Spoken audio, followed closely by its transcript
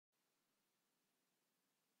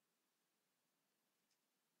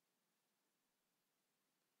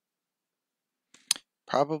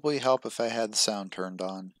Probably help if I had the sound turned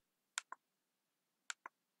on.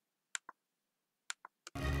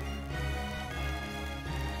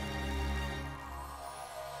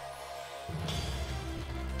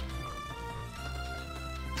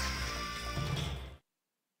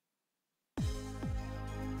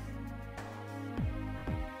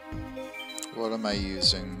 What am I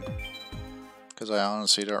using? Because I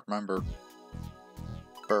honestly don't remember.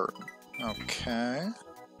 Bird. Okay.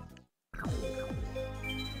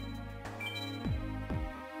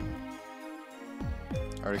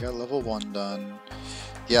 Already got level 1 done.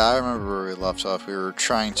 Yeah, I remember where we left off. We were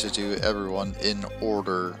trying to do everyone in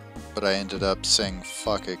order, but I ended up saying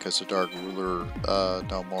fuck it because the Dark Ruler,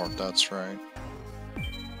 no more. That's right.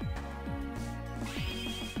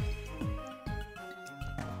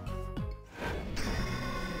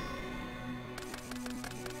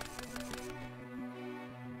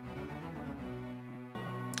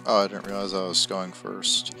 Oh, I didn't realize I was going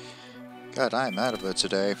first. God, I am mad about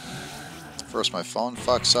today. First my phone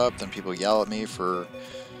fucks up, then people yell at me for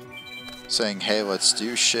saying, hey, let's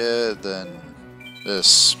do shit, then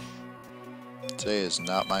this. Today is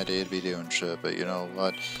not my day to be doing shit, but you know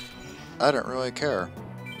what? I don't really care.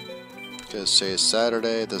 Because today is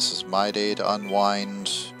Saturday, this is my day to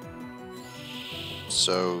unwind.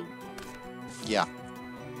 So, yeah.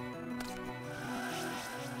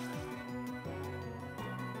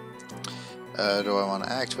 Do I want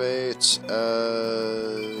to activate?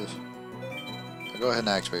 I'll go ahead and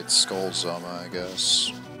activate Skullzoma, I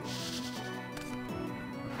guess.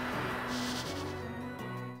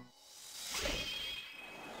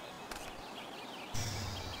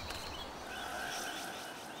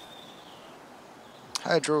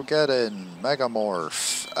 Hydrogeddon,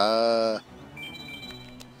 Megamorph.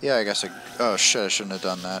 Yeah, I guess oh shit, I shouldn't have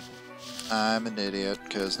done that. I'm an idiot,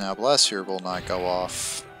 because now Blessier will not go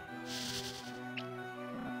off.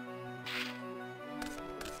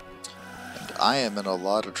 And I am in a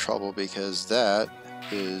lot of trouble because that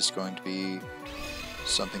is going to be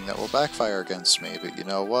something that will backfire against me. But you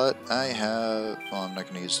know what? I have... well, I'm not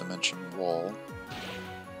going to use Dimension Wall.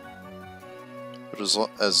 But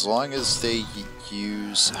as long as they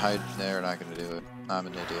use hide, they're not going to do it. I'm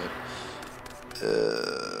an idiot.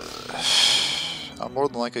 I'm more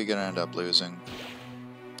than likely going to end up losing.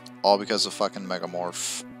 All because of fucking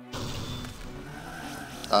Megamorph.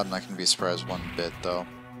 I'm not going to be surprised one bit, though.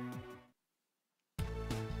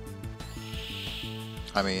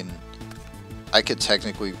 I mean, I could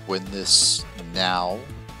technically win this now.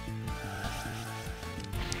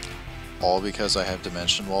 All because I have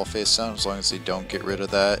Dimension Wall face down. As long as they don't get rid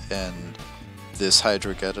of that and this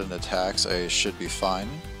Hydrogeddon attacks, I should be fine.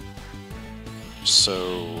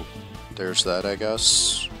 So there's that, I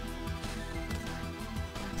guess.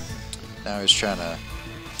 Now he's trying to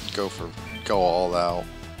go all out.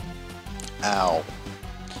 Ow.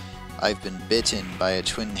 I've been bitten by a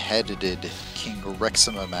twin-headed King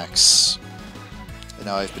Rexamamex. And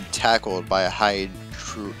now I've been tackled by a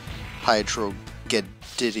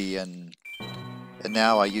Hydrogeddon. And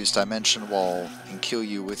now I use Dimension Wall and kill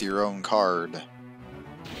you with your own card.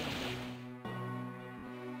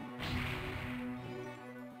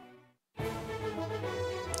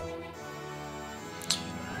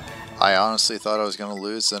 I honestly thought I was going to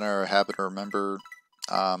lose, then I happened to remember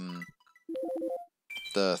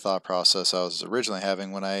the thought process I was originally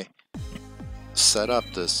having when I set up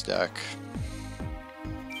this deck.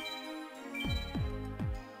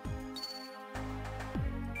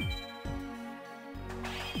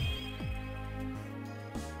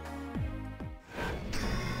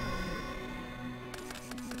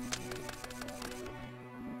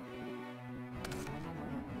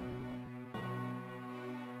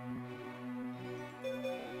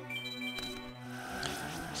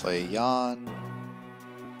 Play Yawn.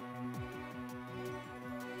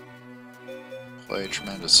 Play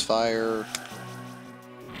Tremendous Fire.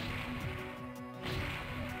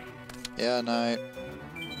 Yeah, Knight.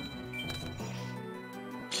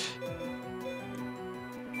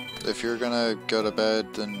 If you're gonna go to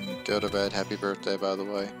bed, then go to bed. Happy birthday, by the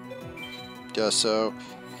way. Yeah, so,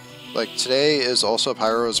 like, today is also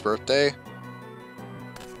Pyro's birthday.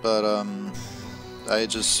 But, I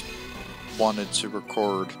just wanted to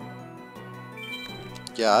record.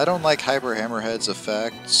 Yeah, I don't like Hyper Hammerhead's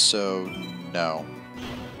effect, so no.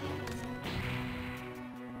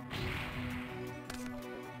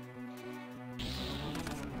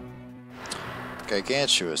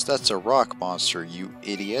 Gigantuous, that's a rock monster, you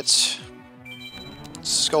idiot.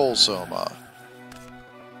 Skullzoma.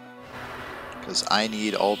 Because I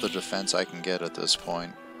need all the defense I can get at this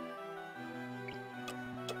point.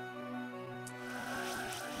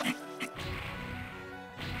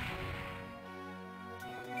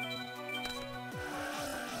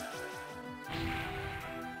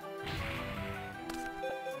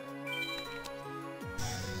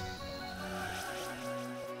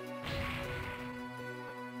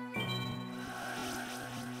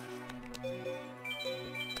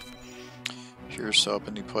 Here's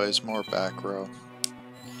hoping he plays more back row.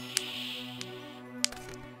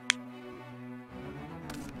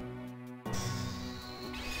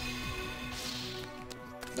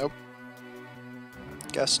 Nope.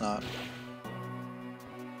 Guess not.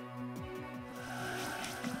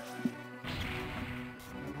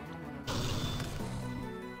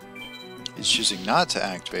 He's choosing not to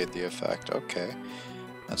activate the effect. Okay.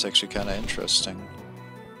 That's actually kind of interesting.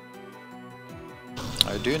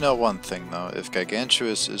 I do know one thing though. If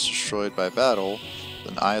Gigantuous is destroyed by battle,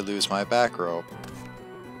 then I lose my back row.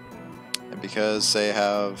 And because they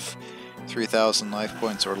have 3,000 life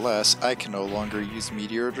points or less, I can no longer use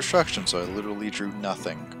Meteor Destruction, so I literally drew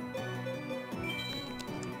nothing.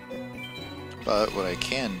 But what I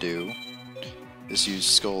can do is use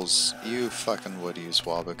Skulls. You fucking would use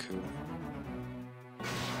Waboku.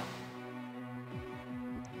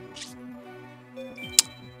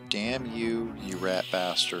 Damn you, you rat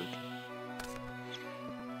bastard.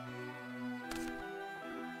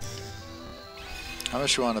 How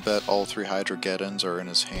much you want to bet all 3 Hydrogeddons are in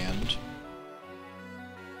his hand?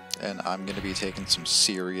 And I'm going to be taking some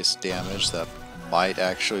serious damage that might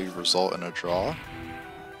actually result in a draw?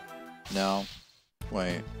 No.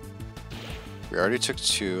 Wait. We already took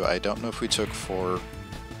 2. I don't know if we took 4.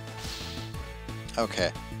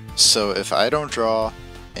 Okay. So if I don't draw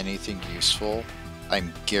anything useful,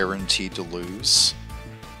 I'm guaranteed to lose.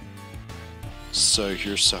 So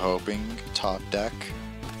here's to hoping. Top deck.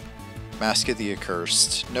 Mask of the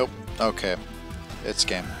Accursed. Nope. Okay. It's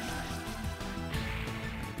game.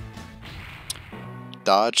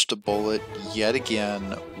 Dodged a bullet yet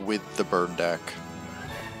again with the burn deck.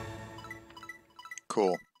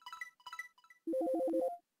 Cool.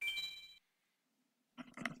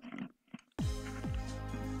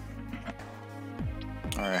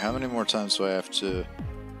 Alright, how many more times do I have to...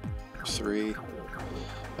 3?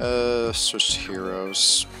 Switch to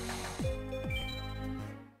heroes.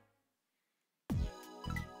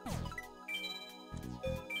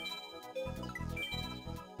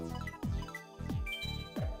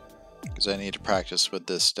 Because I need to practice with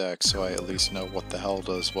this deck so I at least know what the hell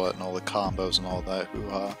does what and all the combos and all that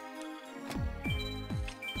hoo-ha.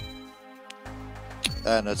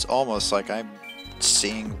 And it's almost like I'm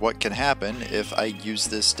seeing what can happen if I use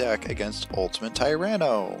this deck against Ultimate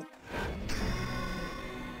Tyranno.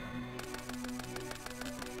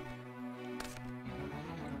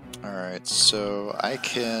 Alright, so I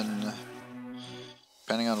can,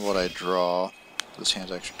 depending on what I draw, this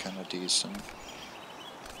hand's actually kind of decent.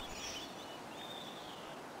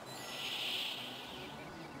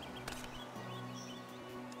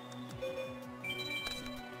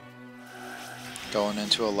 Going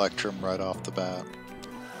into Electrum right off the bat.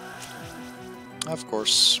 Of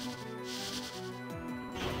course.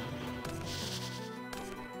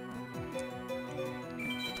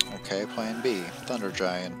 Okay, plan B. Thunder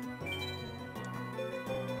Giant.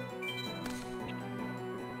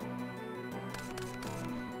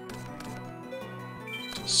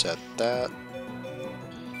 Set that.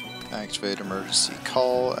 Activate Emergency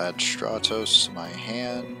Call. Add Stratos to my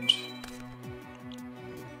hand.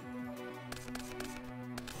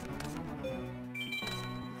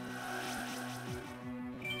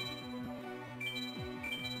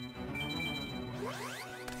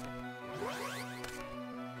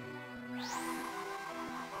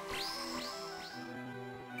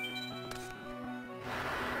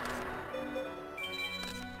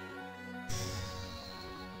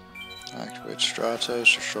 Activate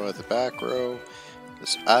Stratos, destroy the back row,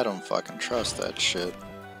 because I don't fucking trust that shit.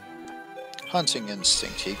 Hunting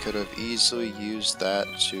Instinct, he could have easily used that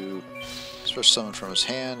to switch someone from his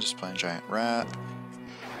hand, just playing Giant Rat.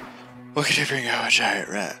 What could he bring out a Giant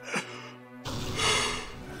Rat?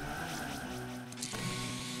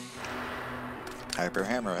 Hyper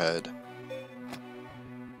Hammerhead.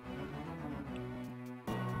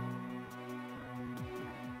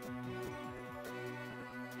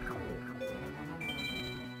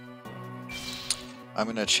 I'm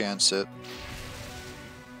gonna chance it.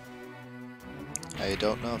 I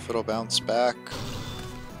don't know if it'll bounce back.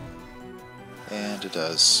 And it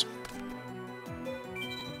does.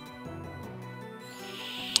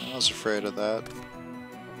 I was afraid of that.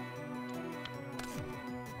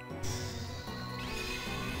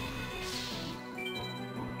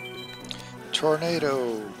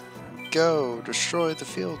 Tornado! Go! Destroy the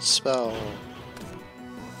field spell!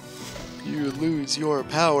 You lose your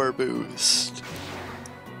power boost!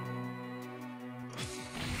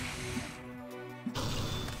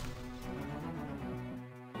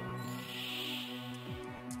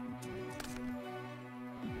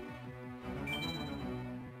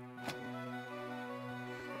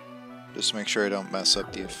 Just to make sure I don't mess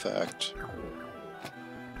up the effect.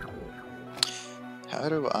 How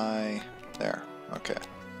do I... There. Okay.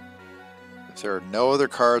 If there are no other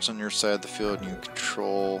cards on your side of the field and you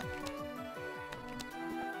control...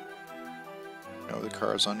 No other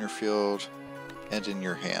cards on your field and in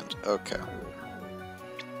your hand. Okay.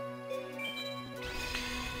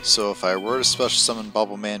 So if I were to special summon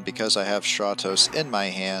Bubble Man because I have Stratos in my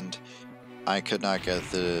hand, I could not get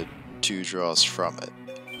the 2 draws from it.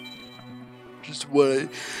 Just what I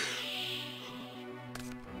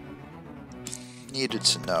needed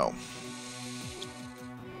to know.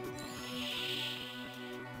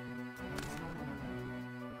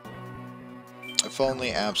 If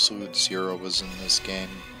only Absolute Zero was in this game.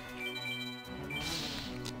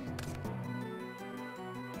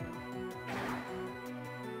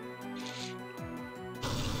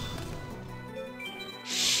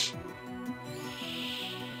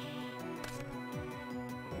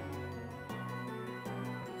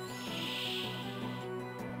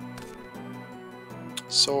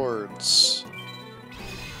 Swords.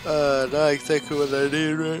 Not exactly what I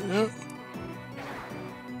need right now.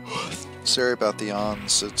 Sorry about the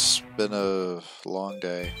ons, it's been a long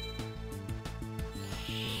day.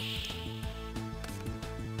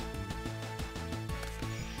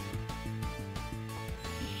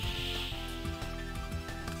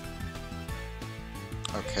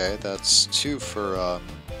 Okay, that's 2 for,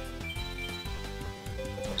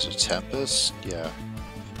 was it Tempest? Yeah.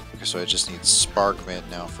 Okay, so I just need Sparkman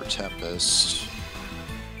now for Tempest.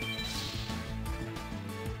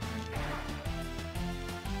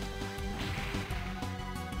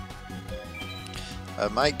 I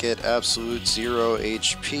might get absolute 0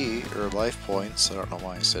 HP, or life points. I don't know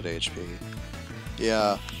why I said HP.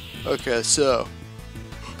 Yeah. Okay, so.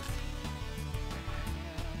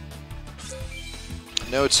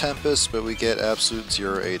 No Tempest, but we get absolute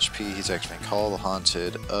 0 HP. He's actually called the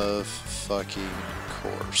Haunted of fucking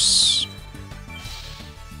course.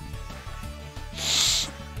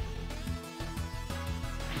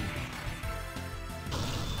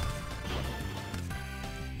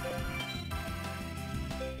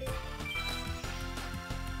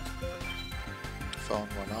 Phone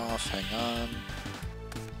went off, hang on.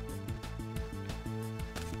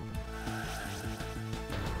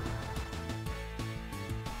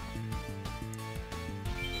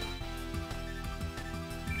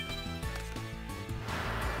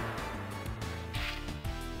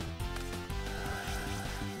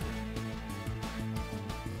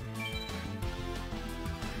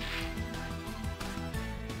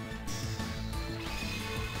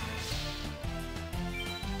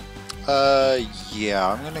 Yeah,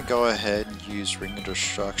 I'm gonna go ahead and use Ring of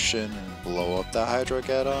Destruction and blow up the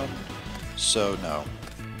Hydrogeddon, so no.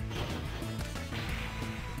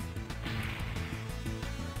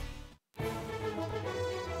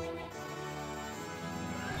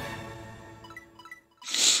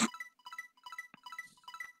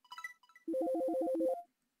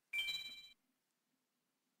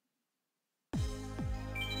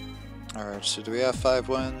 Alright, so do we have 5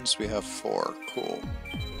 wins? We have 4. Cool.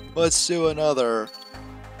 Let's do another.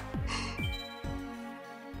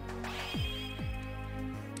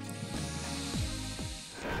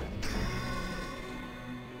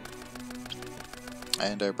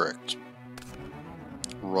 And I bricked.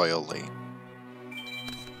 Royally.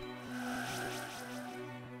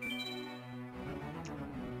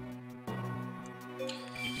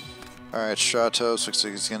 Alright, Stratos, looks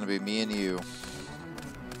like it's gonna be me and you.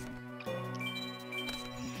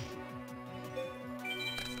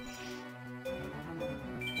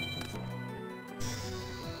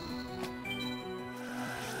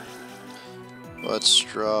 Let's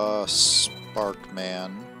draw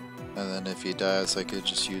Sparkman, and then if he dies I could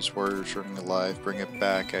just use Warrior Returning Alive, bring it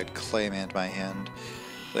back, add Clayman to my hand,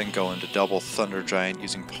 then go into double Thunder Giant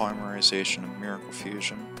using Polymerization and Miracle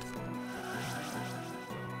Fusion.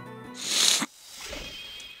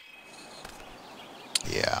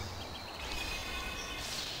 Yeah.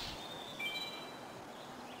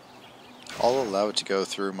 I'll allow it to go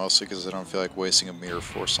through mostly because I don't feel like wasting a Mirror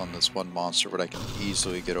Force on this one monster, but I can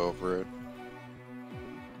easily get over it.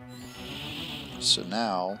 So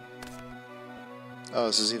now, oh,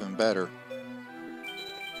 this is even better.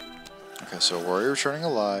 Okay, so Warrior Returning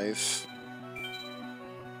Alive,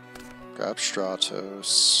 grab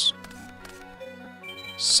Stratos,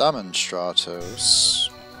 summon Stratos,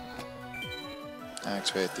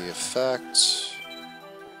 activate the effect.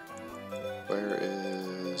 Where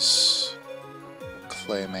is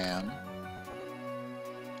Clayman?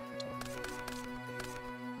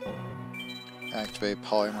 Activate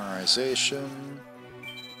Polymerization.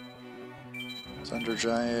 Thunder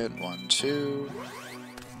Giant, 1, 2.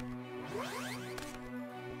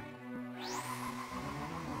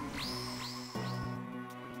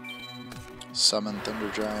 Summon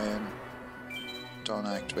Thunder Giant. Don't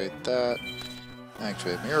activate that.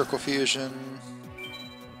 Activate Miracle Fusion.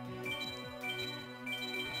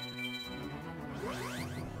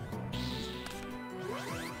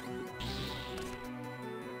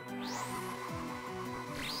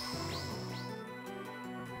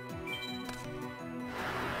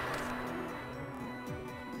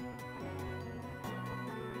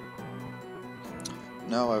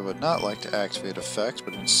 No, I would not like to activate Effect,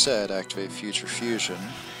 but instead activate Future Fusion.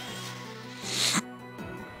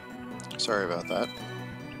 Sorry about that.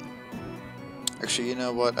 Actually, you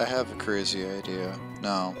know what? I have a crazy idea.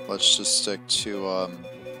 No, let's just stick to, oh,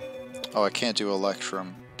 I can't do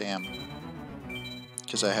Electrum. Damn.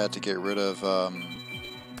 Because I had to get rid of,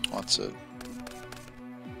 what's it?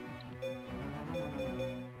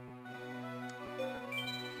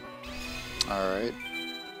 Alright.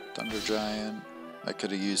 Thunder Giant. I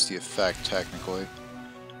could have used the effect, technically.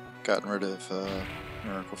 Gotten rid of,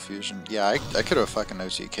 Miracle Fusion. Yeah, I could have fucking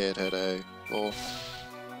OTK'd had a... Well...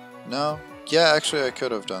 No? Yeah, actually I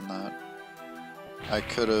could have done that. I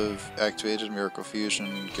could have activated Miracle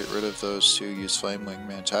Fusion, get rid of those two, use Flame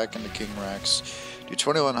Wingman, attack into King Rex, do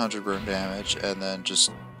 2100 burn damage, and then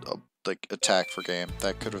just, like, attack for game.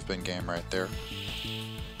 That could have been game right there.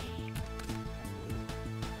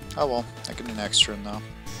 Oh well, I can do next turn though.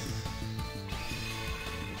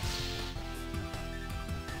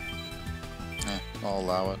 I'll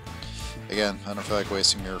allow it. Again, I don't feel like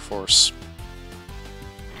wasting Mirror Force.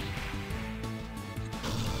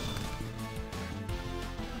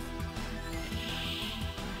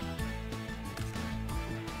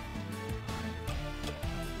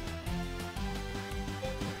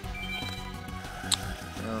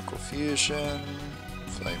 Miracle Fusion,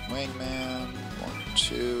 Flame Wingman, 1,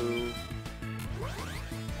 2.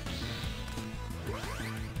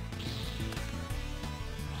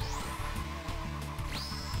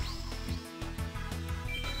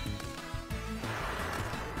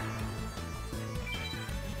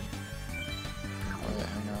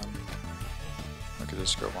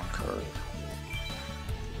 Just go one card.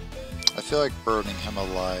 I feel like burning him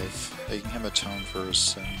alive, making him atone for his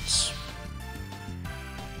sins.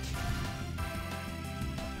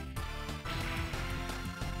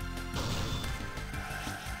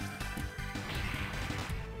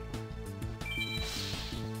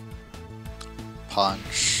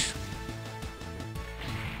 Punch.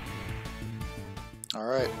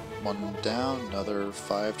 Alright, 1 down, another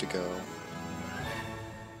 5 to go.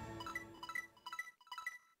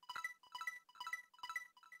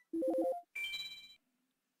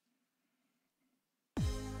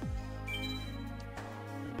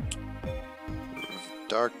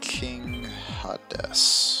 Dark King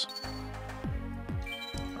Hades.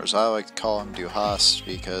 Or as I like to call him, Duhast,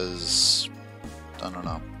 because I don't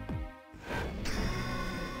know.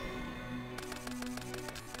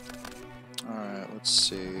 Alright, let's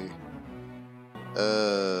see.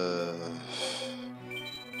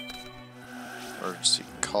 Emergency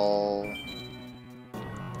Call.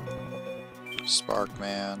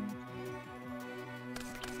 Sparkman.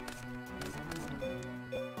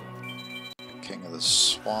 King of the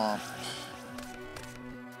Swamp.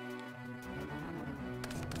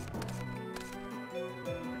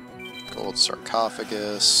 Gold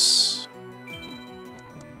Sarcophagus.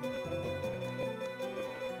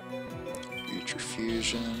 Future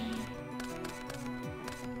Fusion.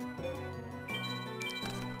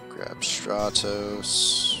 Grab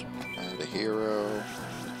Stratos. Add a hero.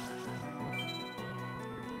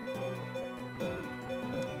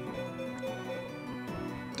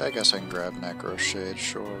 I guess I can grab Necro Shade,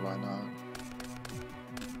 sure, why not?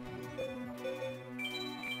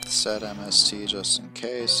 Set MST just in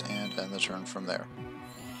case, and end the turn from there.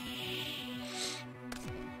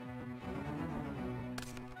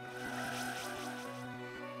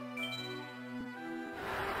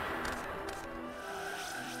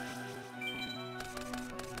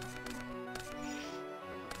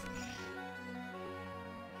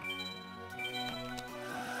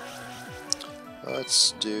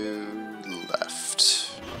 Let's do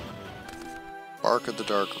left. Bark of the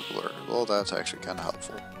Dark Ruler. Well, that's actually kind of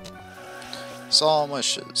helpful. Solemn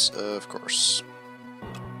Wishes, of course.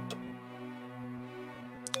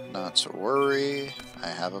 Not to worry, I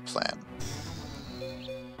have a plan.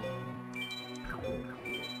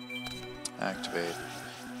 Activate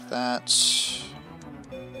that.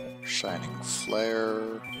 Shining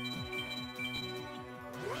Flare.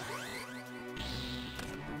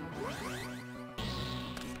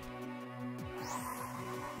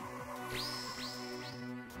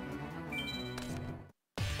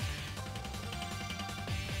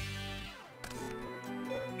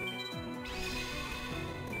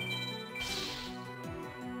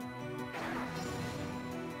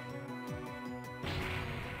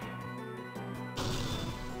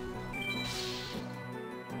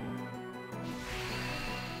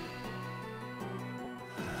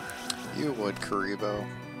 You would, Kuriboh.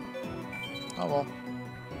 Oh well.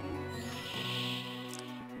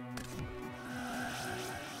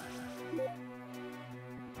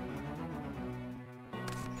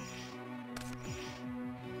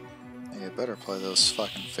 You better play those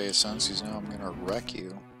fucking face senses, you know I'm gonna wreck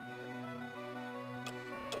you.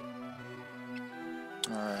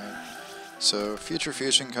 Alright. So Future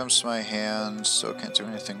Fusion comes to my hand, so can't do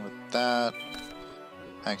anything with that.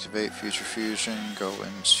 Activate Future Fusion, go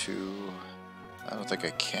into... I don't think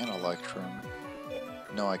I can Electrum.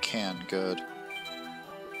 No, I can. Good.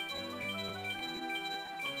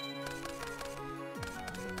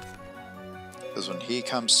 Because when he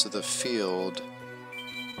comes to the field,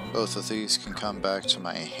 both of these can come back to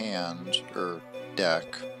my hand, or deck.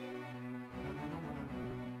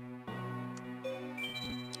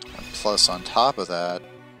 And plus, on top of that,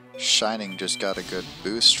 Shining just got a good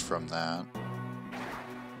boost from that.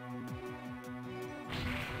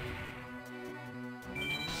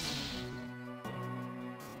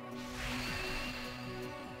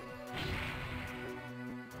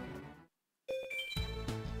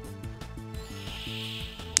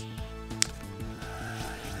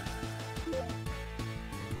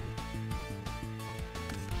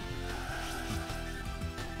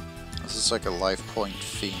 This is like a life point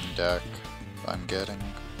fiend deck, I'm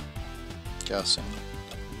guessing.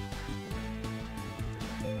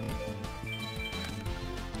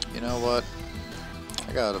 You know what?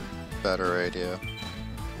 I got a better idea.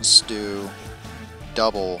 Let's do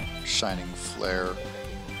double Shining Flare.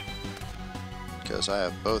 Because I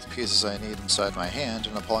have both pieces I need inside my hand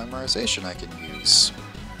and a polymerization I can use.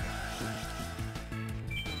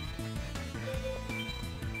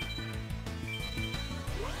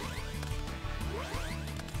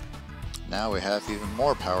 Now we have even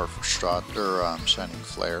more power for Shining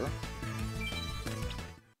Flare.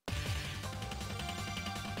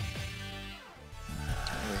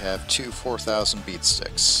 We have two 4,000 beat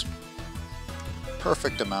sticks.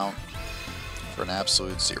 Perfect amount for an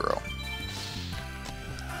absolute 0.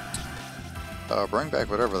 Bring back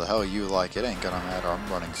whatever the hell you like, it ain't gonna matter, I'm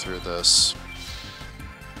running through this.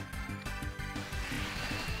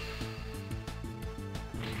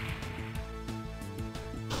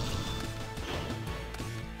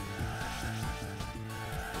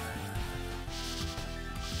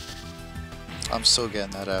 I'm still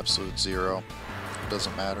getting that absolute 0. It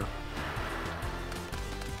doesn't matter.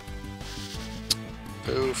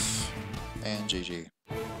 Poof. And GG.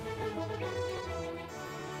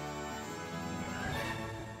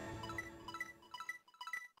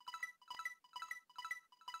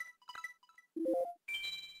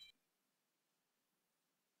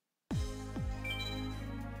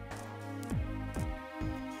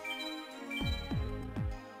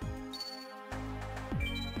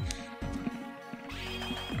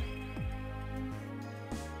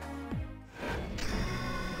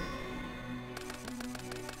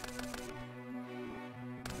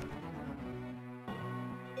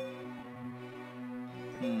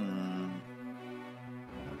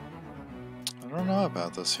 I don't know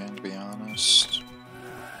about this hand, to be honest.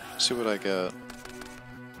 Let's see what I get.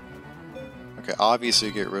 Okay, obviously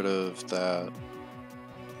get rid of that.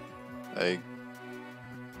 I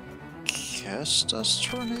guess that's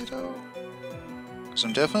Tornado? Because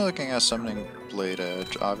I'm definitely looking at summoning Blade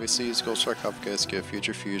Edge. Obviously, use Gold Sarcophagus, get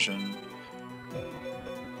Future Fusion.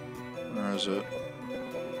 Where is it?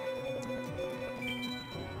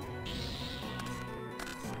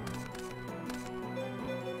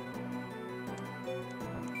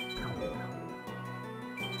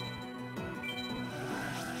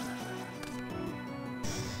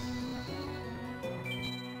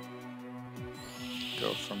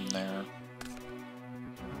 Go from there.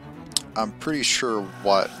 I'm pretty sure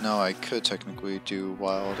what... No, I could technically do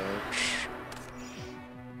Wild Edge.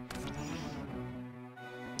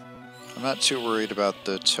 I'm not too worried about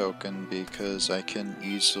the token because I can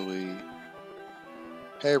easily...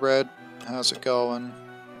 Hey Red, how's it going?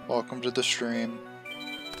 Welcome to the stream.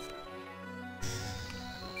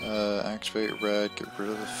 Activate Red, get rid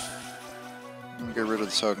of the... I'm gonna get rid of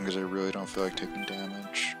the token because I really don't feel like taking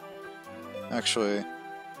damage. Actually,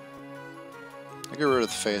 I get rid of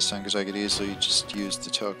the face then because I could easily just use the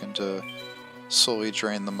token to slowly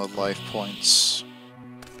drain them of life points.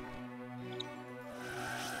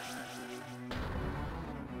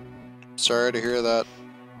 Sorry to hear that.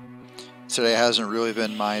 Today hasn't really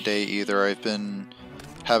been my day either. I've been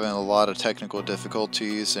having a lot of technical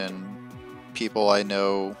difficulties and people I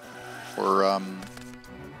know were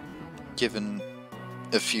given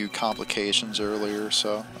a few complications earlier,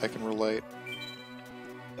 so I can relate.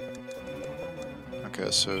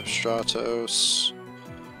 Okay, so Stratos.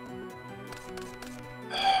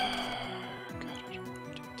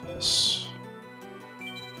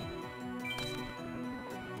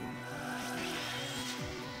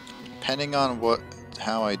 depending on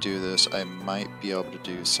how I do this, I might be able to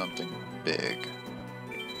do something big.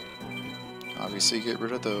 Obviously, get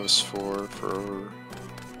rid of those four for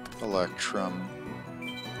Electrum.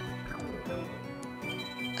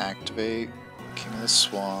 Activate King of the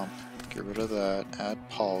Swamp. Get rid of that. Add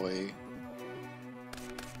Poly.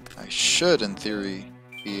 I should, in theory,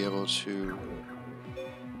 be able to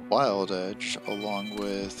Wild Edge along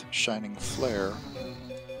with Shining Flare.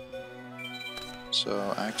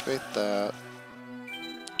 So activate that.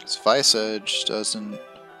 This Vice Edge doesn't...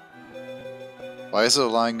 Why is it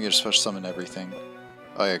allowing me to special summon everything?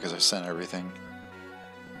 Oh yeah, because I sent everything.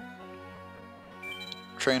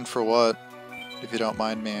 Train for what, if you don't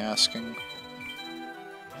mind me asking?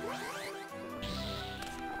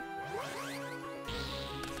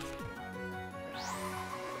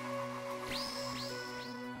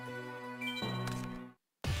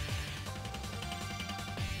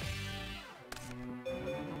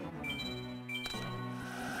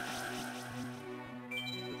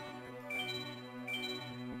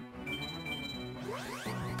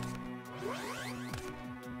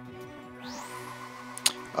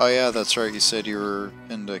 Oh yeah, that's right, you said you were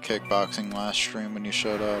into kickboxing last stream when you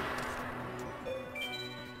showed up.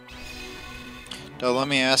 Now let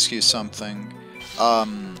me ask you something.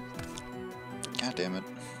 God damn it.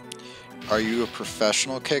 Are you a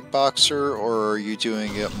professional kickboxer, or are you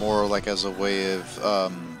doing it more like as a way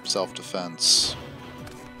of self-defense?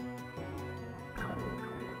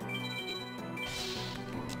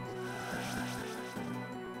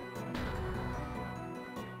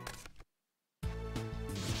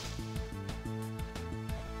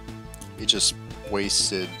 He just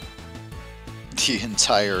wasted the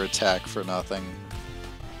entire attack for nothing.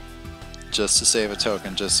 Just to save a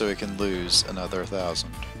token, just so he can lose another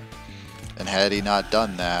 1,000. And had he not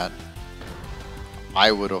done that,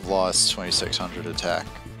 I would have lost 2,600 attack,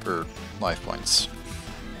 or life points.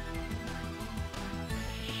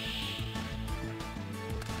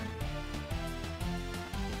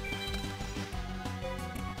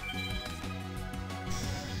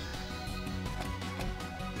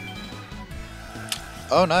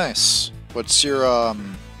 Oh, nice. What's your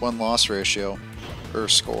win-loss ratio or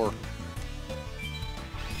score?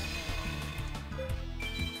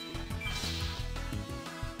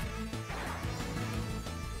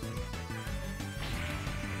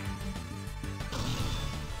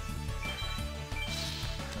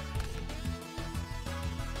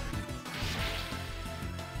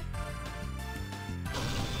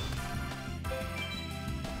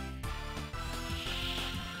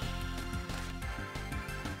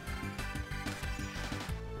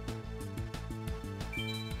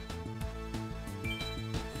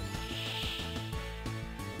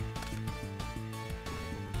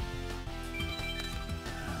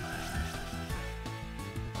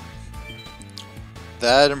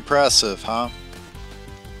 That impressive, huh?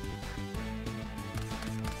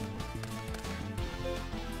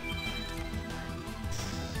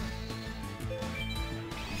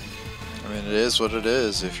 I mean, it is what it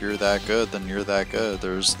is. If you're that good, then you're that good.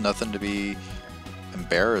 There's nothing to be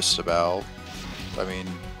embarrassed about. I mean,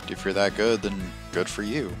 if you're that good, then good for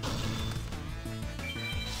you.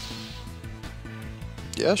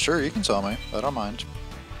 Yeah, sure, you can tell me. I don't mind.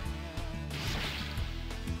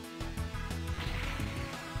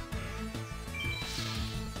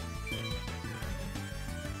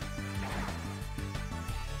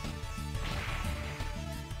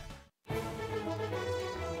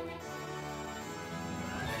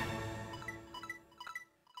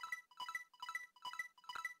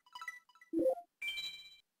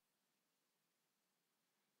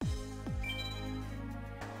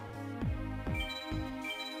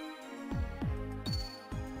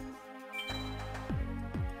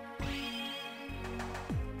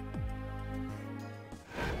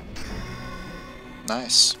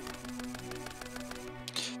 Nice.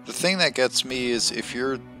 The thing that gets me is if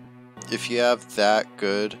you have that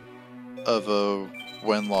good of a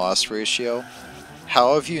win-loss ratio,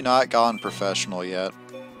 how have you not gone professional yet?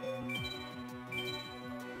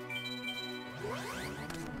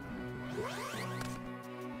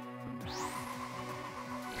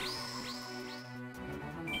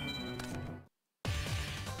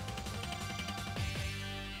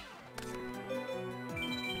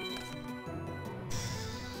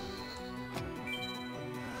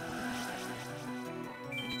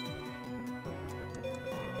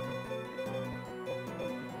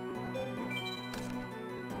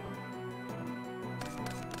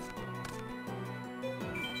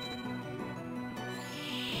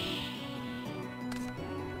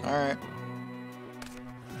 Alright.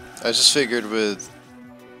 I just figured with...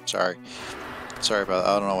 Sorry. Sorry about that.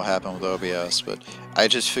 I don't know what happened with OBS, but I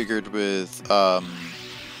just figured with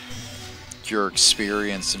your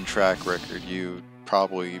experience and track record, you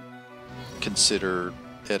probably consider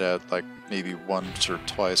it at like maybe once or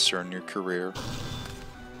twice during your career.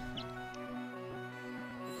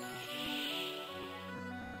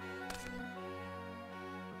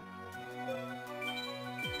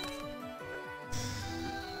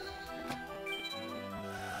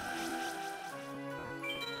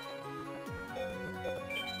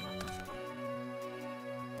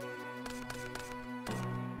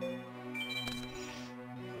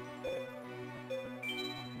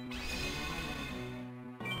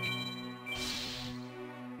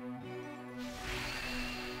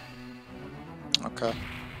 Okay.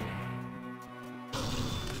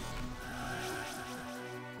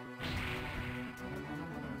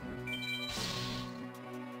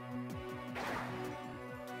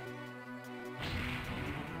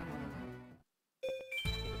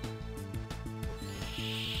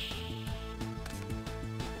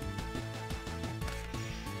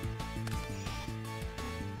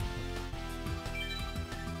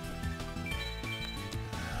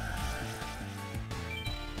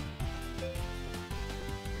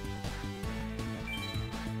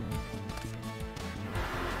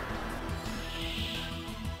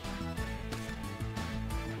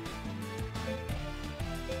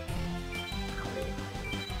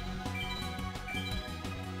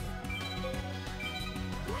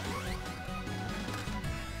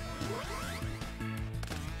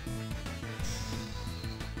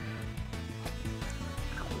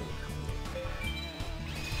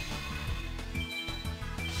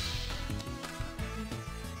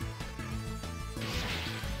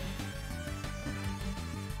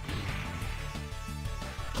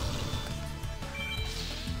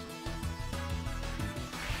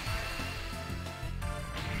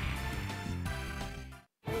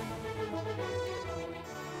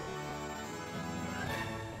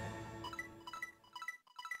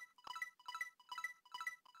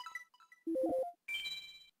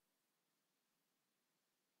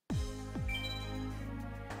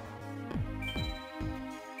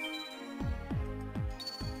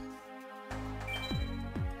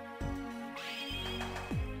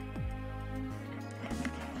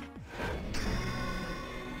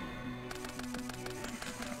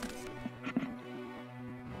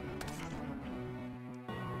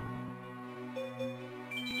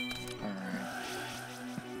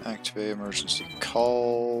 Activate emergency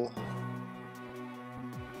call.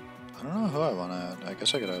 I don't know who I want to add. I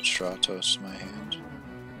guess I could add Stratos in my hand.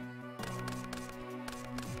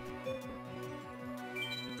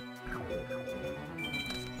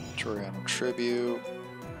 Toriano Tribute.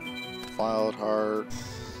 Wild Heart.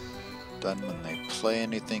 Then when they play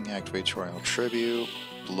anything, activate Toriano Tribute.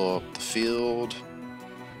 Blow up the field.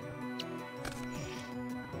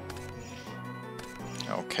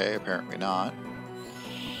 Okay, apparently not.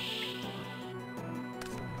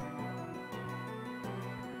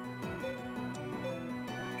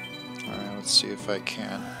 Alright, let's see if I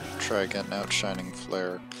can try getting out Shining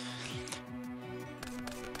Flare.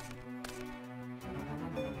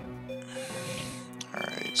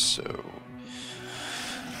 Alright, so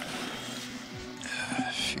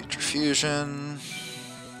Future Fusion,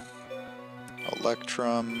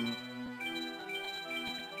 Electrum,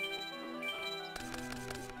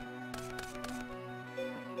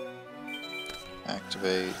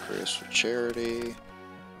 activate Graceful Charity.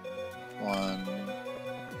 1,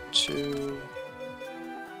 2,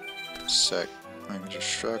 Sec Ring of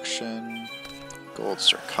Destruction, Gold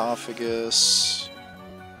Sarcophagus,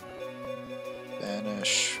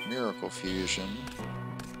 Banish Miracle Fusion.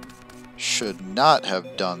 Should not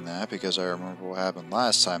have done that because I remember what happened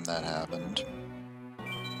last time that happened.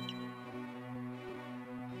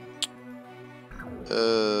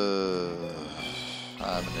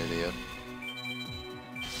 I'm an idiot.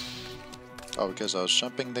 Oh, because I was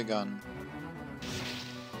jumping the gun.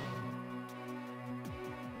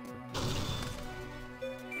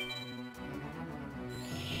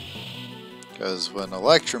 Because when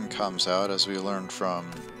Electrum comes out, as we learned from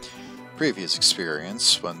previous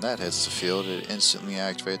experience, when that hits the field, it instantly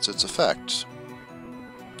activates its effect.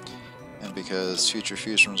 And because Future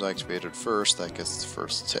Fusion was activated first, that gets the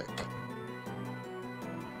first tick.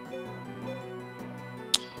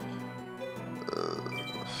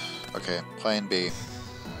 Okay, plan B.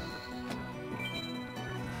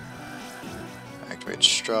 Activate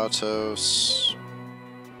Stratos.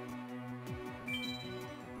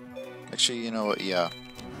 Actually, you know what? Yeah.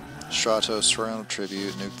 Stratos, Toriano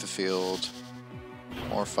Tribute, nuke the field.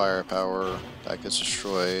 More firepower. That gets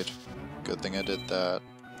destroyed. Good thing I did that.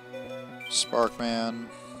 Sparkman.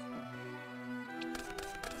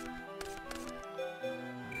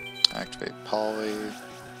 Activate Poly.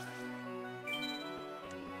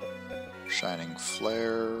 Shining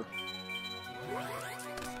Flare.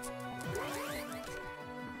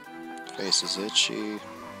 Face is itchy.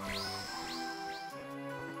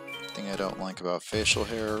 Thing I don't like about facial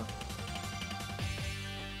hair.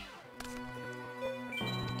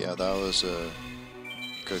 Yeah, that was a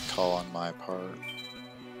good call on my part.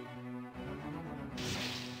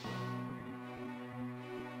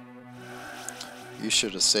 You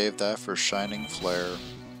should have saved that for Shining Flare.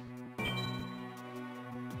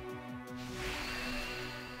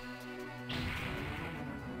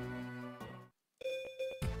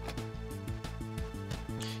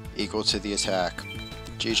 Equal to the attack.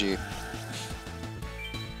 GG.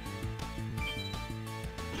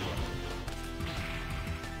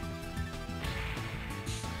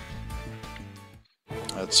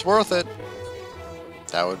 It's worth it.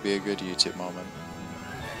 That would be a good YouTube moment.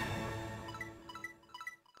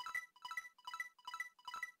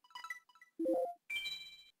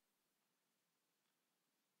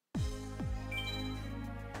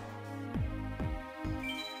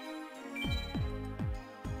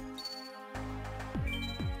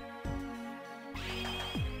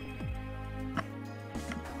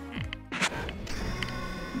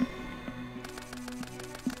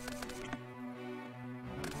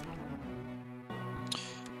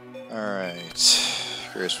 Alright.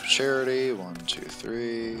 Grace for Charity. 1, 2,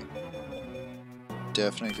 3.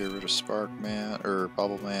 Definitely get rid of Sparkman, or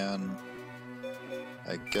Bubbleman.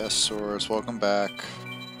 I guess Source. Welcome back.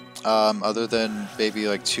 Other than maybe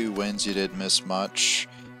like 2 wins, you didn't miss much.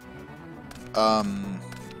 I'm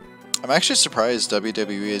actually surprised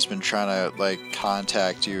WWE has been trying to like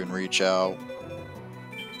contact you and reach out.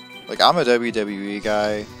 Like, I'm a WWE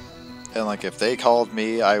guy, and like if they called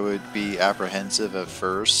me, I would be apprehensive at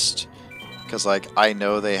first, because like I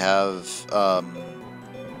know they have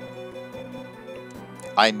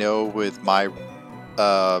I know with my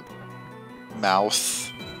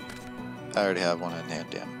mouth, I already have one in hand,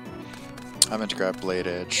 damn. I meant to grab Blade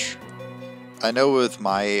Edge. I know with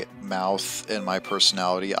my mouth and my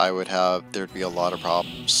personality, there'd be a lot of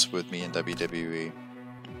problems with me in WWE.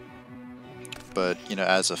 But, you know,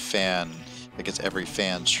 as a fan, like it's every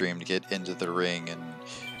fan's dream to get into the ring and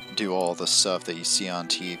do all the stuff that you see on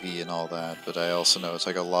TV and all that. But I also know it's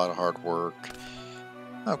like a lot of hard work.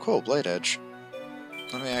 Oh, cool, Blade Edge.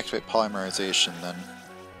 Let me activate Polymerization then.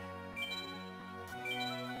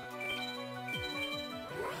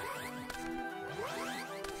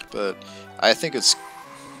 But I think it's...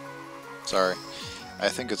 Sorry. I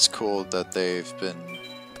think it's cool that they've been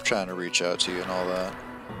trying to reach out to you and all that.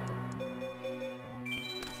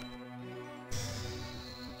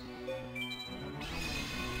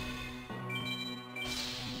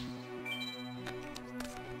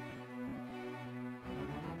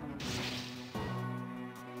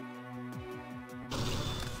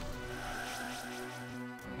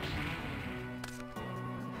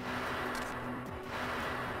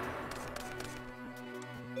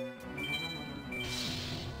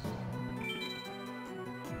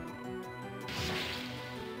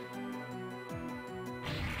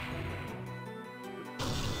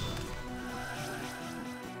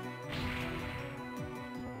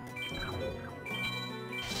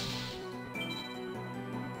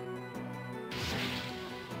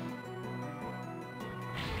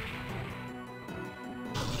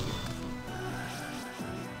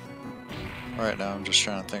 Right now I'm just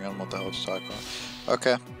trying to think on what the hell to talk about.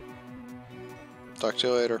 Okay. Talk to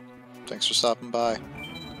you later. Thanks for stopping by.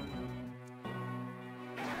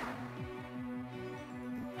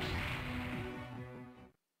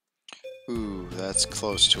 Ooh, that's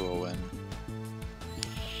close to a win.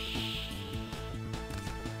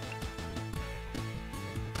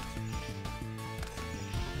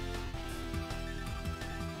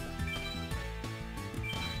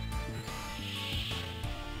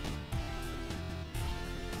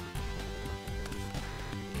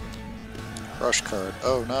 Rush card.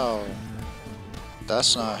 Oh no.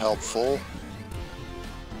 That's not helpful.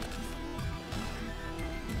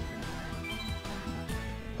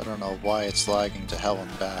 I don't know why it's lagging to hell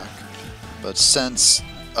and back. But since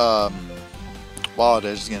Wallet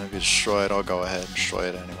Edge is going to be destroyed, I'll go ahead and destroy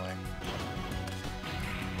it anyway.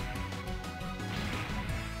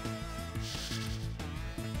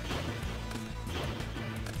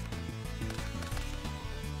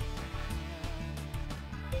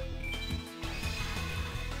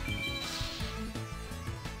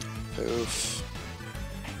 Poof.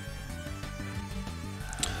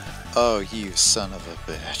 Oh, you son of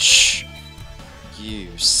a bitch.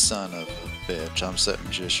 You son of a bitch. I'm setting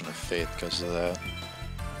Magician of Faith because of that.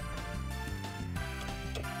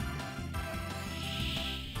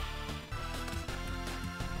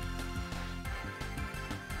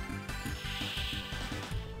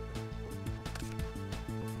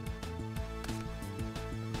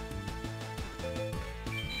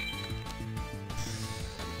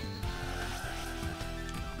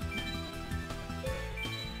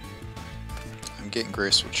 Getting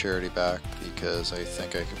Graceful Charity back because I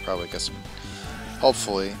think I could probably get some,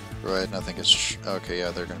 hopefully, right? Nothing is, okay,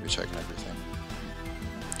 yeah, they're going to be checking everything.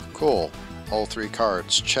 Cool. All 3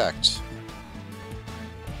 cards checked.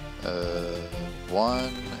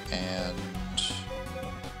 1 and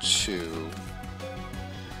 2.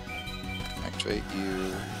 Activate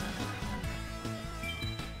you.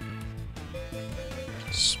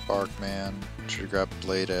 Sparkman. Should have grabbed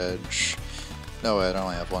Blade Edge. No, I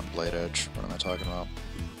only have 1 Blade Edge. What am I talking about?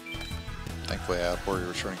 Thankfully I have Warrior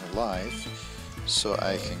Returning Alive, so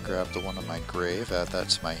I can grab the one on my grave, add that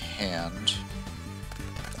to my hand.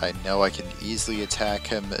 I know I can easily attack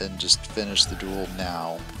him and just finish the duel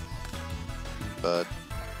now, but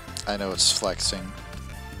I know it's flexing.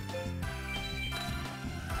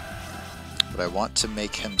 But I want to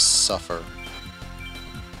make him suffer.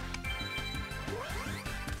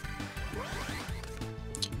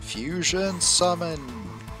 Fusion Summon!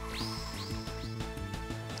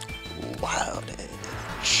 Wild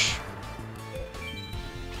Edge.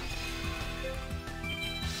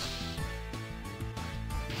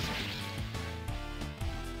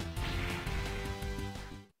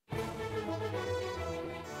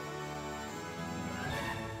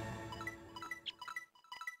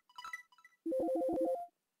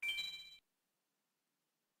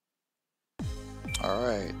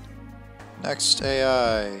 Alright. Next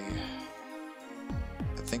AI. I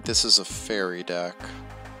think this is a fairy deck.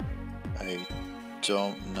 I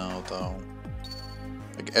don't know though.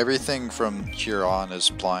 Like everything from here on is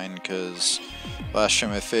blind because last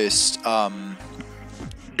time I faced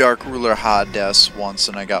Dark Ruler Hades once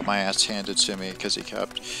and I got my ass handed to me because he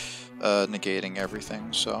kept negating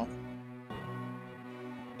everything, so.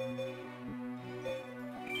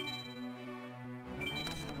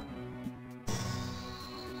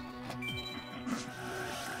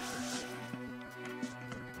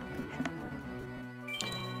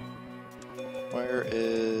 Where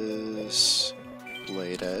is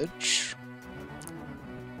Blade Edge?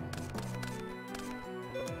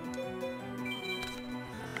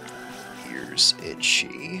 Here's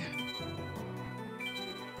Itchy.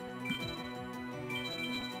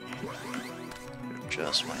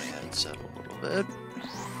 Adjust my headset a little bit.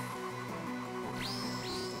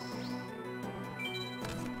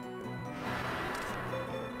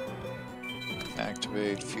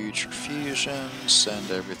 Activate Future Fusion, send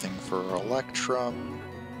everything for Electrum.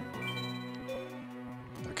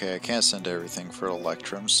 Okay, I can't send everything for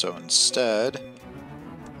Electrum, so instead,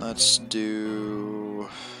 let's do...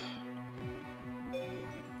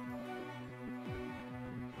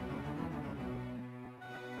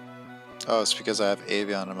 Oh, it's because I have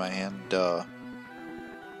Avian in my hand, duh.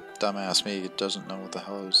 Dumbass me doesn't know what the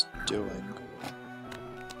hell he's doing.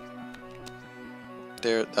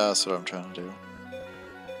 There, that's what I'm trying to do.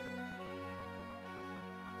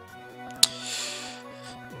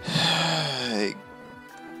 Hey,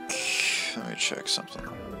 let me check something.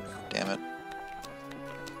 Damn it.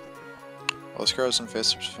 All this cards in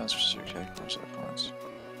face defense for take points.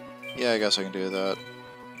 Yeah, I guess I can do that.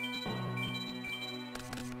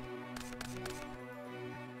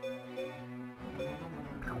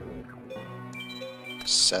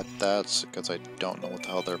 Set that because I don't know what the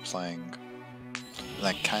hell they're playing. And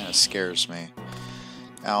that kind of scares me.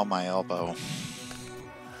 Ow, my elbow.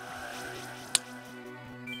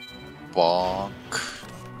 Bonk.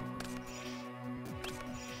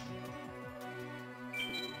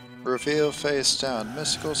 Reveal face down.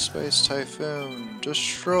 Mystical Space Typhoon.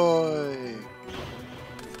 Destroy.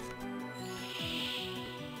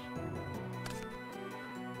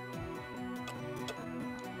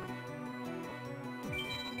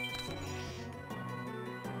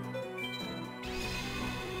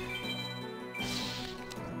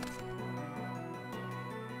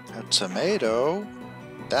 A tomato?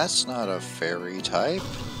 That's not a fairy type.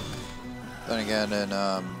 Then again, in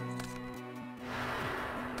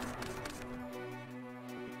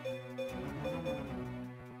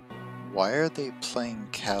why are they playing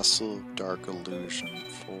Castle of Dark Illusion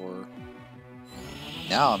for?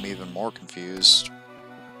 Now I'm even more confused.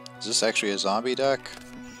 Is this actually a zombie deck?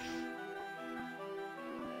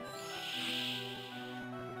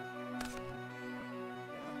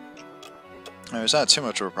 I mean, it's not too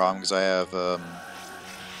much of a problem because I have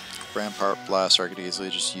Rampart Blaster I could easily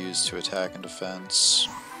just use to attack and defense.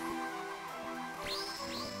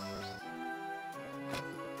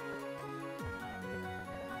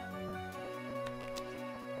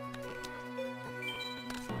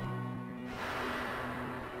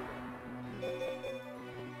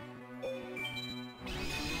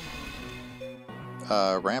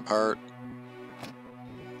 Rampart.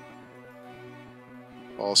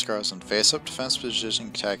 Ball scars and face-up defense position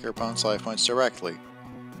attack your opponent's life points directly.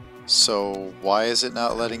 So why is it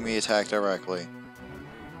not letting me attack directly?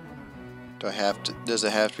 Do I have to? Does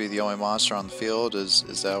it have to be the only monster on the field? Is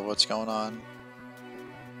that what's going on?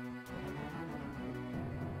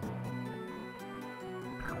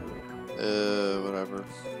 Whatever.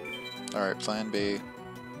 All right, Plan B.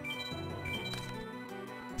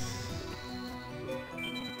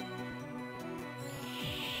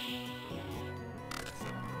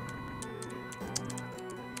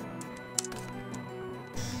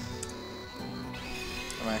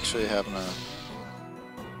 I'm actually having a...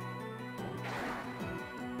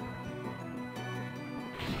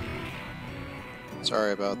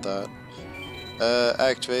 Sorry about that.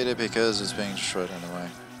 Activated because it's being destroyed anyway.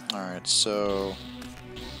 Alright, so...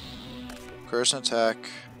 Prison attack.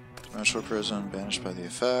 Dimensional prison, banished by the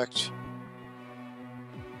effect.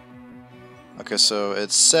 Okay, so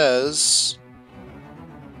it says...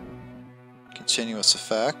 Continuous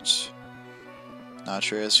effect. Not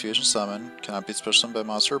sure as fusion summon. Cannot be special summoned by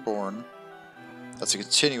monster reborn. That's a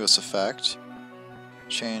continuous effect.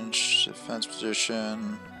 Change defense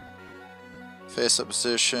position. Face up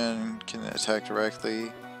position. Can attack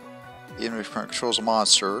directly. Even if it controls a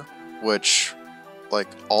monster. Which, like,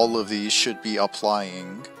 all of these should be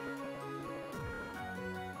applying.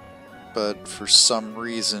 But for some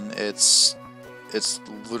reason, it's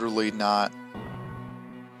literally not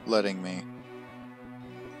letting me.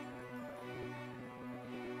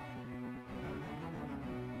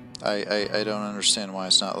 I don't understand why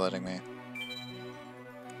it's not letting me.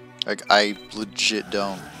 Like, I legit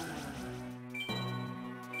don't.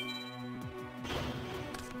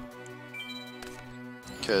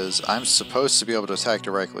 Because I'm supposed to be able to attack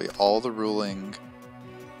directly. All the ruling...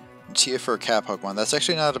 Tia for a cat Pokemon. That's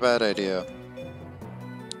actually not a bad idea.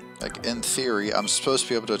 Like, in theory, I'm supposed to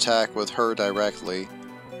be able to attack with her directly.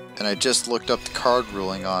 And I just looked up the card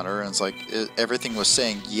ruling on her, and it's like, everything was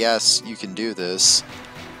saying, yes, you can do this.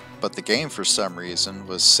 But the game, for some reason,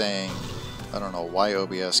 was saying... I don't know why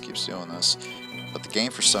OBS keeps doing this. But the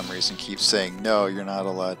game, for some reason, keeps saying, no, you're not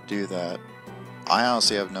allowed to do that. I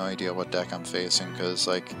honestly have no idea what deck I'm facing, because,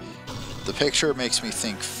 like, the picture makes me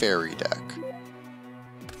think Fairy deck.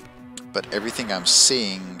 But everything I'm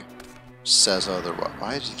seeing says otherwise.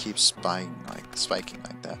 Why did it keep spiking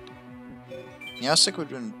like that? Meowstic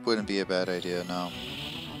wouldn't be a bad idea, no.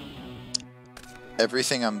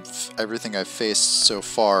 Everything I've faced so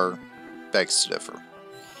far begs to differ.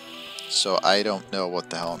 So I don't know what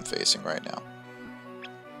the hell I'm facing right now.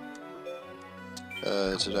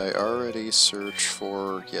 Did I already search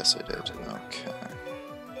for... Yes, I did.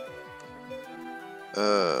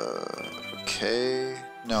 Okay. Okay.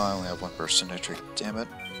 No, I only have one person to trick. Damn it.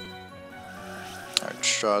 Alright,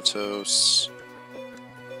 Stratos.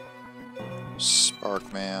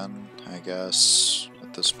 Sparkman, I guess.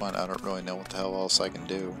 At this point, I don't really know what the hell else I can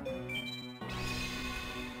do.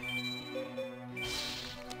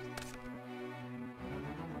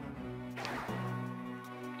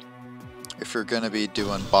 If you're gonna be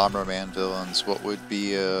doing Bomberman villains, what would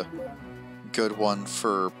be a good one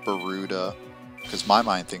for Baruda? Because my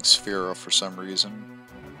mind thinks Sphero for some reason.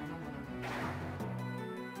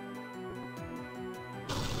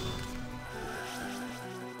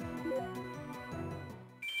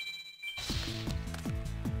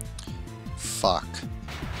 Fuck.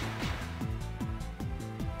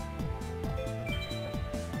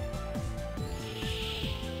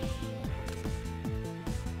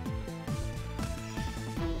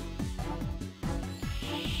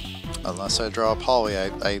 Unless I draw a Poly,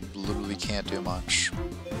 I literally can't do much.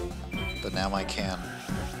 But now I can.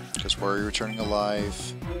 Because Warrior Returning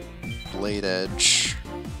Alive, Blade Edge.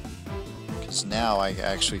 Because now I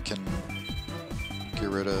actually can get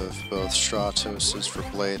rid of both Stratoses for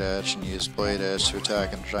Blade Edge and use Blade Edge to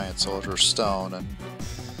attack a Giant Soldier Stone. And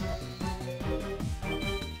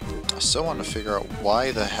I still want to figure out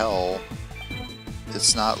why the hell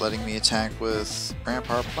it's not letting me attack with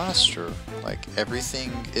Rampart Blaster. Like,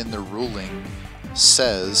 everything in the ruling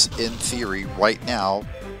says, in theory, right now,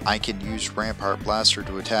 I can use Rampart Blaster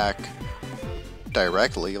to attack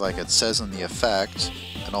directly, like it says in the effect,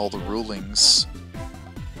 and all the rulings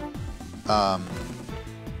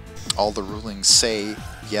say,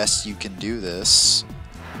 yes, you can do this.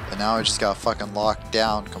 And now I just got fucking locked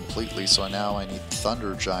down completely, so now I need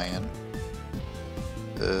Thunder Giant.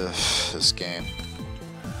 Ugh, this game.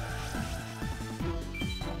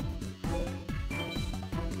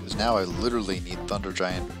 Because now I literally need Thunder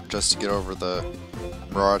Giant just to get over the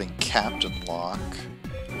Marauding Captain lock.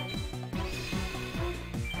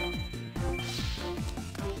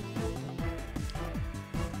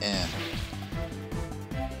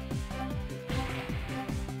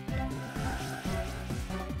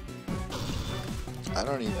 I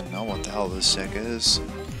don't even know what the hell this deck is.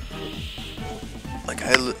 Like,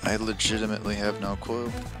 I legitimately have no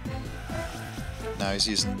clue. Now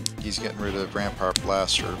he's getting rid of Rampart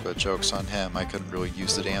Blaster, but joke's on him, I couldn't really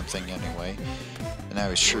use the damn thing anyway. And now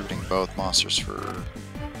he's shooting both monsters for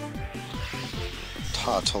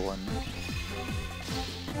Totalin.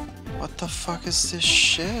 What the fuck is this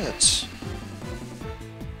shit?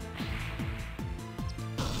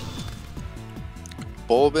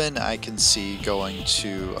 Bulbin I can see going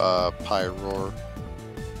to Pyroar,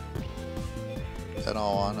 in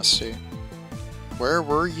all honesty. Where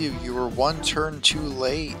were you? You were one turn too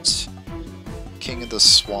late, King of the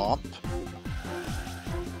Swamp.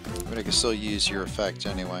 I mean, I can still use your effect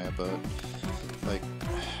anyway, but, like,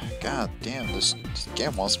 god damn, this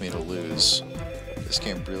game wants me to lose. This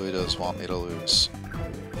game really does want me to lose.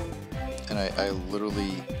 And I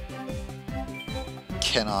literally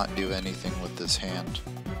cannot do anything with this hand.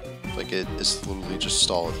 Like, it's literally just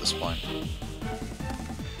stall at this point.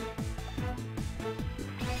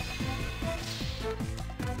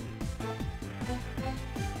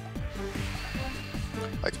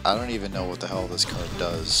 Like, I don't even know what the hell this card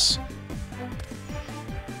does.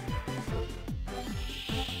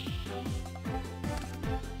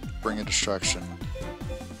 Bring a Destruction.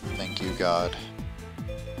 Thank you, God.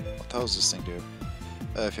 What the hell does this thing do?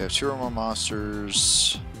 If you have 2 or more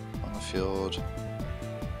monsters on the field,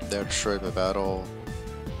 they're destroyed by battle.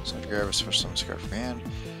 So you grab a special summon this card from your hand.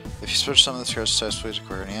 If you special summon this card successfully to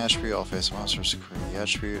acquire any attribute, all face-up monsters acquire the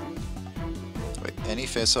attribute. Wait, any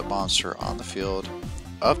face-up monster on the field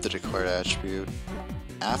of the declared attribute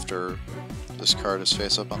after this card is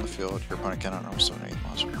face-up on the field, your opponent cannot normal summon any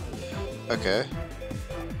monster. Okay.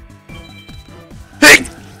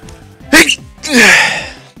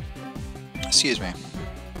 Excuse me.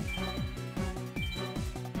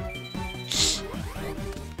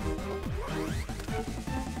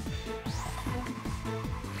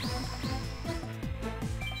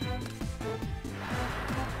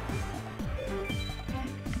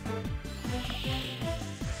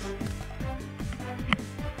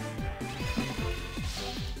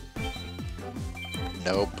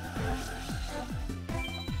 Nope.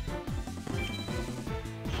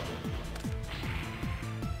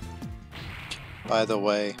 By the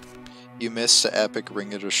way, you missed the epic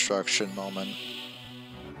Ring of Destruction moment.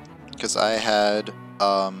 Because I had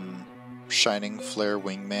Shining Flare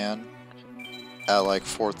Wingman at like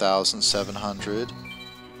 4,700,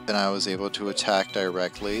 and I was able to attack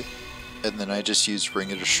directly, and then I just used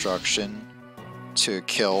Ring of Destruction to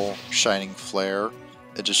kill Shining Flare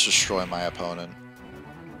and just destroy my opponent.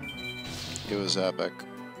 It was epic.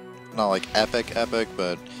 Not like epic,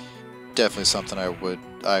 but definitely something I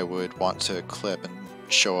would want to clip and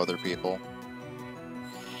show other people.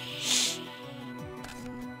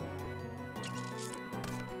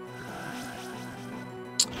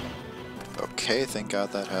 Okay, thank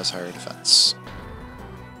God that has higher defense.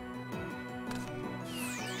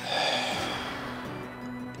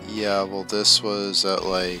 Yeah, well, this was at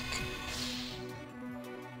like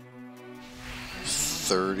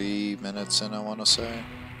 30 minutes in, I want to say.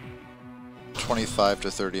 25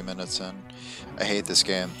 to 30 minutes in. I hate this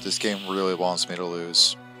game. This game really wants me to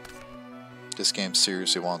lose. This game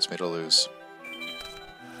seriously wants me to lose.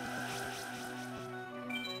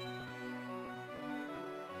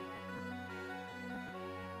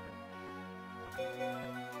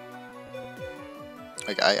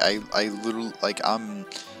 Like, I literally, like, I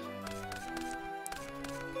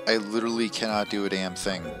literally cannot do a damn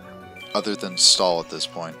thing other than stall at this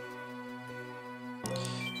point.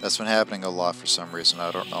 That's been happening a lot for some reason,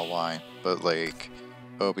 I don't know why, but like,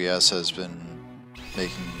 OBS has been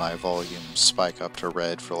making my volume spike up to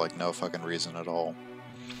red for like no fucking reason at all.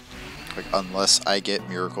 Like, unless I get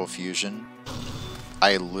Miracle Fusion,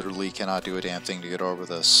 I literally cannot do a damn thing to get over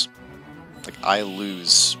this. Like, I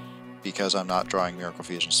lose because I'm not drawing Miracle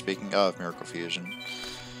Fusion. Speaking of Miracle Fusion,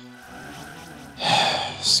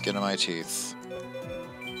 skin of my teeth.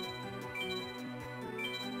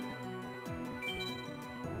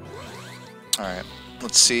 Alright,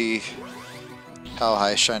 let's see how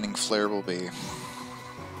high Shining Flare will be.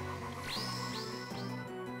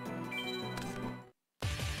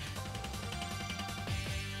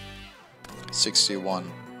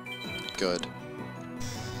 61. Good.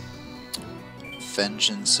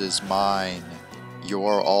 Vengeance is mine.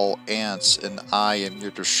 You're all ants, and I am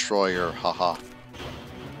your destroyer. Haha.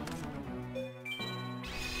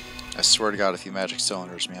 I swear to God, if you magic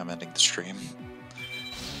cylinders me, I'm ending the stream.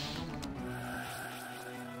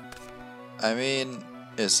 I mean,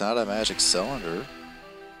 it's not a magic cylinder,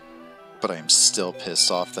 but I'm still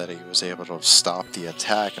pissed off that he was able to stop the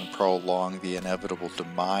attack and prolong the inevitable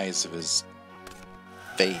demise of his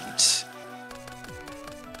fate.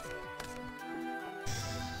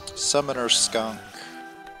 Summoner Skunk,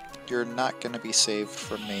 you're not gonna be saved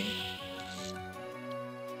from me.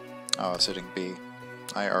 Oh, I was hitting B.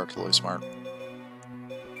 I are totally smart.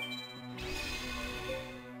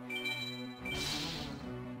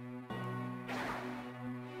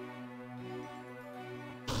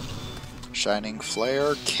 Shining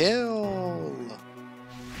Flare, kill!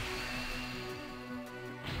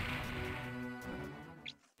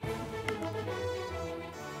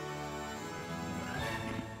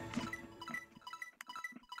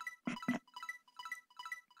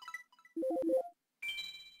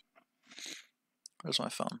 Where's my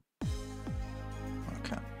phone?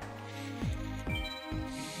 Okay.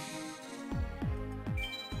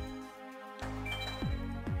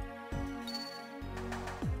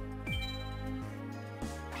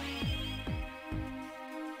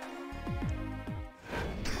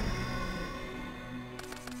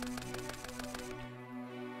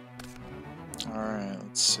 Alright,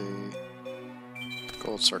 let's see.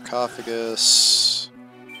 Gold Sarcophagus.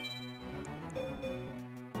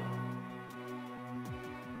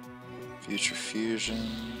 Future Fusion.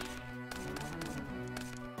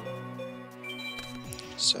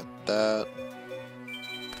 Set that.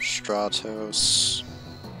 Stratos.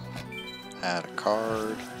 Add a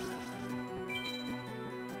card.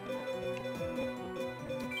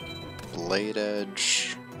 Blade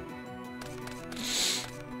Edge.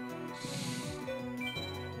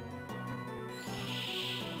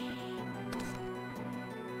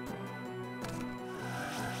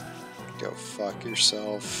 Go fuck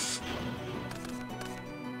yourself.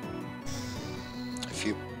 If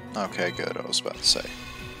you... Okay, good, I was about to say.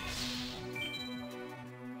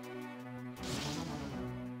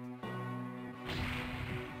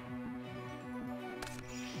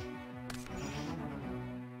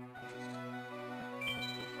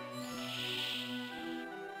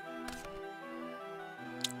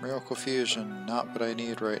 Miracle Fusion, not what I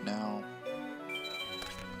need right now.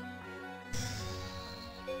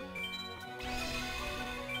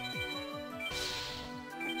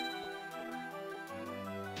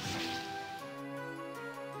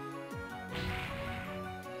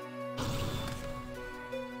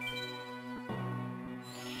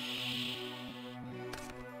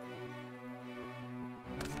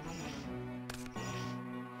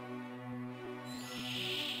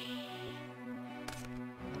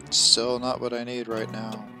 Still not what I need right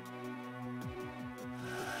now.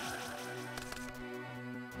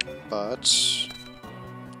 But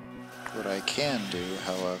what I can do,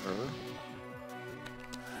 however,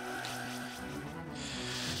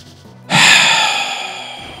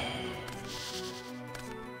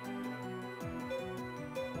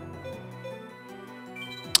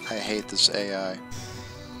 I hate this AI.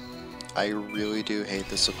 I really do hate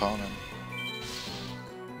this opponent.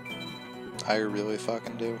 I really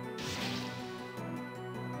fucking do.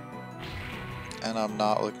 And I'm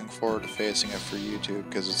not looking forward to facing it for YouTube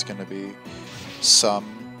because it's going to be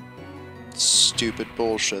some stupid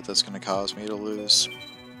bullshit that's going to cause me to lose.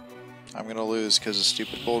 I'm going to lose because of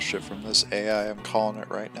stupid bullshit from this AI. I'm calling it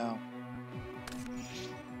right now.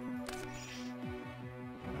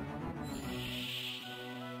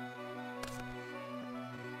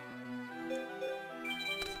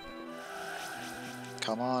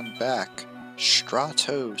 Come on back.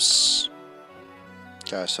 Stratos.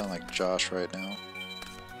 God, I sound like Josh right now.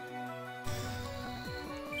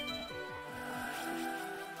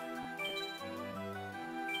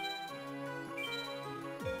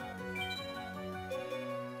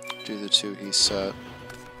 Do the 2 he set.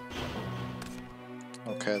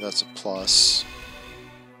 Okay, that's a plus.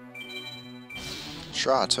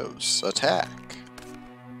 Stratos, attack!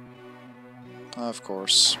 Of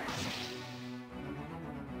course.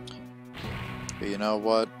 But you know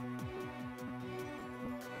what?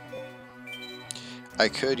 I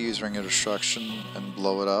could use Ring of Destruction and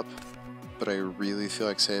blow it up, but I really feel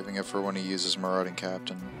like saving it for when he uses Marauding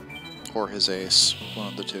Captain. Or his ace, one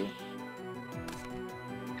of the two.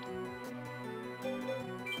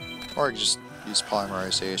 Or I could just use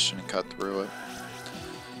Polymerization and cut through it.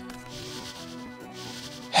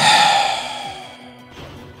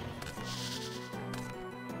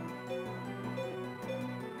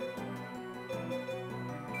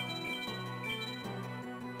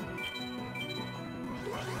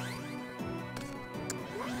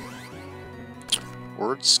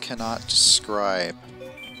 Words cannot describe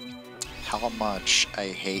how much I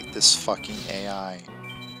hate this fucking AI.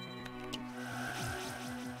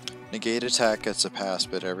 Negate attack gets a pass,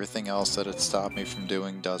 but everything else that it stopped me from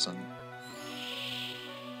doing doesn't.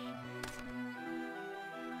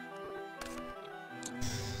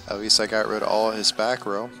 At least I got rid of all his back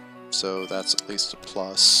row, so that's at least a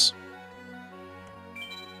plus.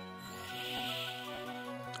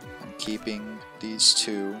 I'm keeping these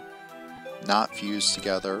two not fused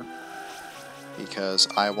together because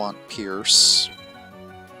I want Pierce.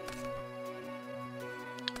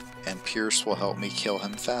 And Pierce will help me kill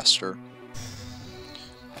him faster.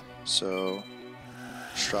 So,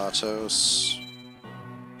 Stratos,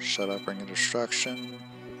 shut up, Ring of Destruction.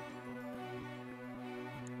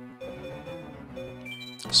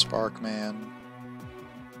 Sparkman.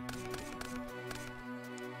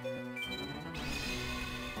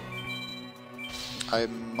 I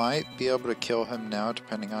might be able to kill him now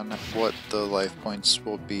depending on what the life points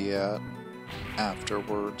will be at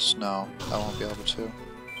afterwards. No, I won't be able to.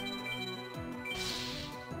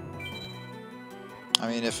 I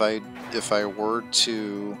mean, if I were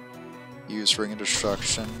to use Ring of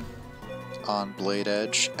Destruction on Blade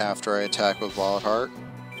Edge after I attack with Wild Heart,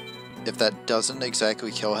 if that doesn't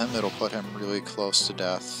exactly kill him, it'll put him really close to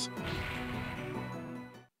death.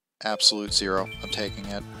 Absolute 0. I'm taking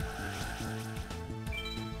it.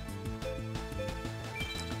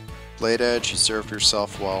 Blade Edge, you served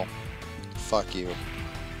yourself well. Fuck you.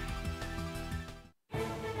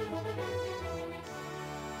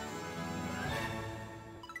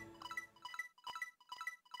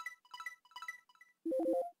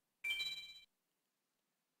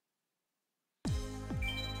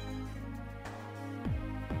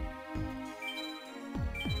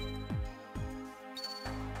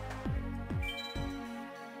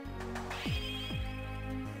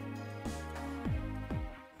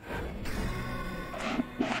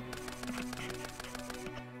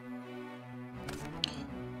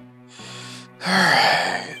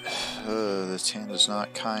 Alright. This hand is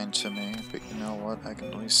not kind to me, but you know what? I can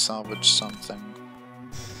at least salvage something.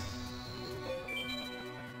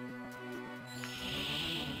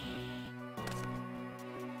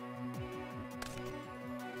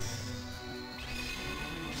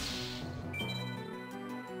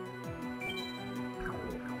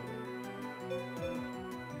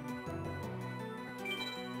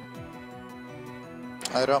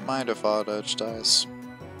 I don't mind if Odd Edge dies.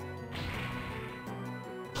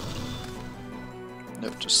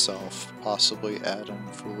 Note to self, possibly add in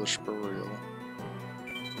Foolish Burial.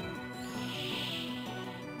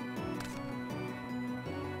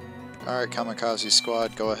 Alright, Kamikaze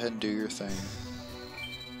Squad, go ahead and do your thing.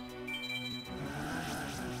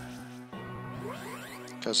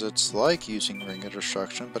 Because it's like using Ring of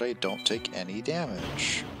Destruction, but I don't take any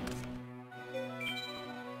damage.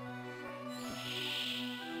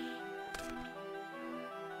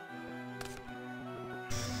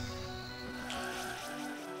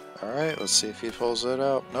 Alright, let's see if he pulls it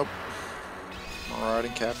out. Nope.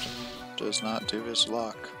 Marauding Captain does not do his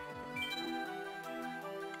lock.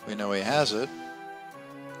 We know he has it,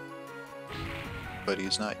 but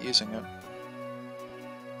he's not using it.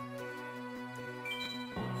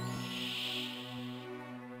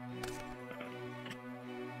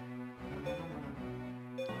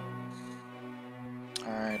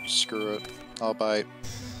 Alright, screw it. I'll bite.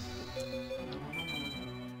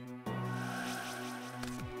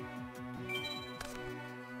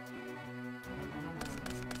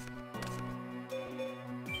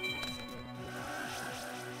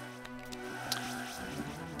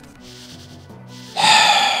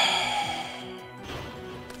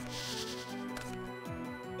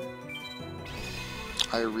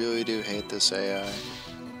 I really do hate this AI.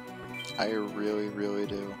 I really, really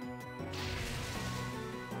do.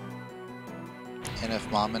 And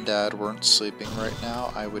if Mom and Dad weren't sleeping right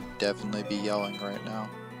now, I would definitely be yelling right now.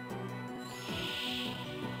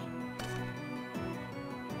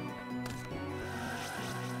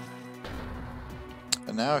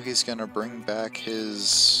 And now he's gonna bring back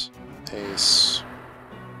his ace.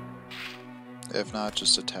 If not,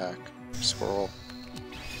 just attack. Squirrel.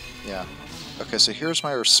 Yeah. Okay, so here's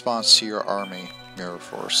my response to your army, Mirror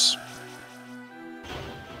Force.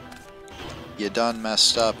 You done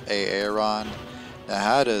messed up, Aaron. Now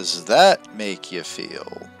how does that make you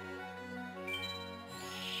feel?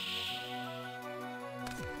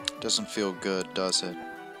 Doesn't feel good, does it?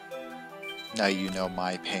 Now you know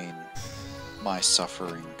my pain, my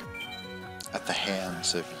suffering, at the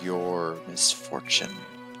hands of your misfortune.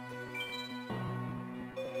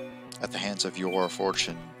 At the hands of your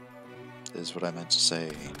fortune, is what I meant to say.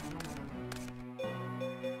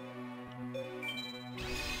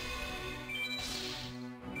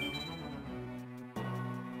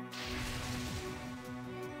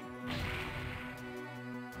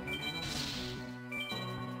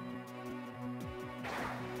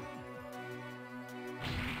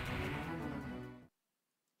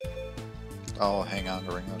 I'll hang on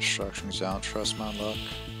to Ring of Destruction because I don't trust my luck.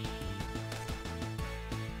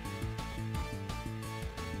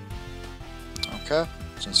 Okay,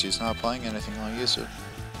 since he's not playing anything, I'll use it.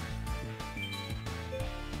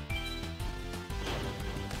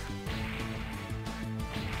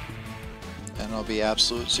 And it'll be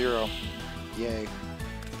absolute 0. Yay.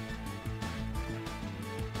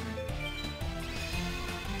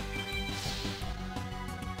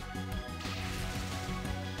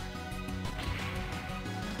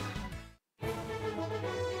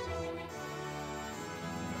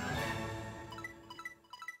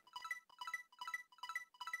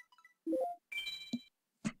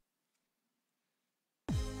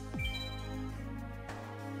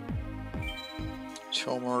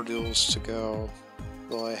 Two more duels to go.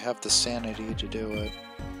 Will I have the sanity to do it?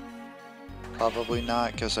 Probably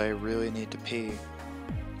not, because I really need to pee.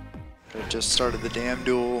 I just started the damn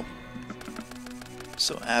duel.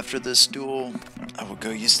 So after this duel, I will go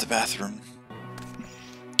use the bathroom.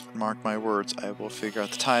 Mark my words, I will figure out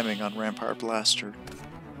the timing on Rampart Blaster.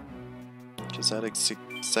 Is that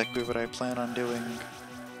exactly what I plan on doing?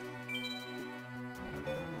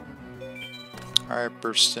 Alright,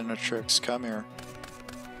 Burstinatrix, come here.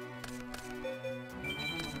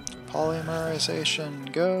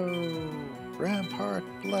 Polymerization, go! Rampart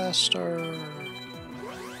Blaster!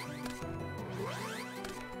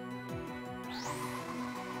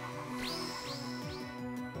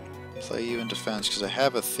 Play you in defense, because I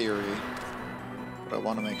have a theory, but I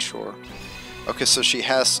want to make sure. Okay, so she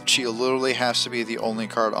literally has to be the only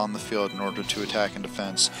card on the field in order to attack and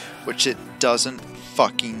defense, which it doesn't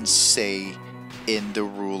fucking say in the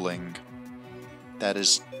ruling. That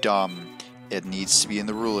is dumb. It needs to be in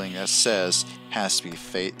the ruling that says has to be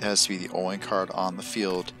the only card on the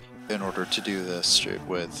field in order to do this shit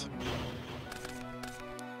with.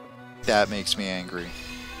 That makes me angry.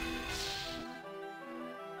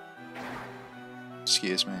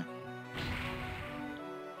 Excuse me.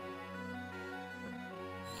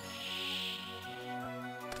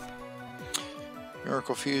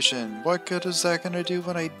 Miracle Fusion. What good is that gonna do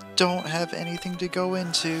when I don't have anything to go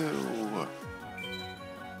into?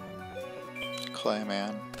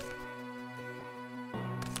 Clayman.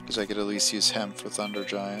 Because I could at least use him for Thunder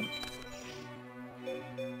Giant.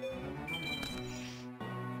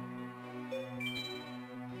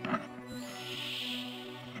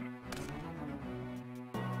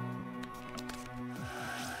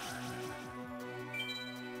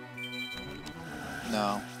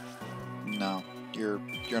 No. No. You're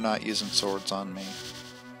not using swords on me.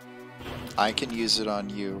 I can use it on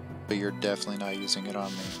you, but you're definitely not using it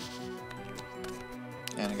on me.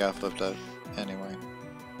 And it got flipped up anyway.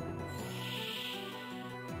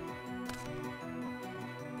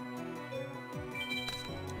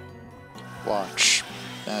 Watch.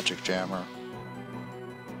 Magic Jammer.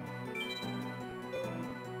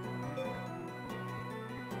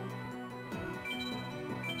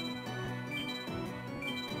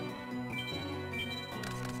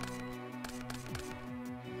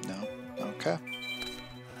 No? Okay.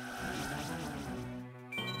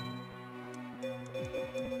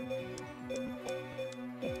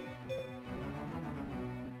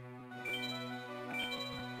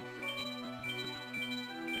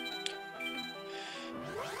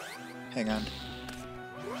 Hang on.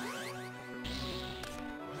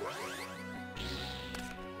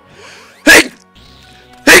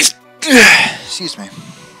 Excuse me.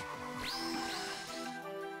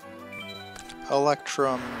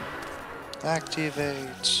 Electrum.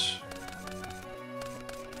 Activate.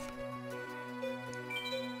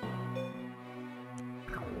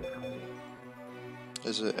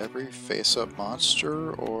 Is it every face-up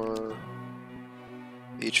monster or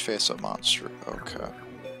each face-up monster? Okay.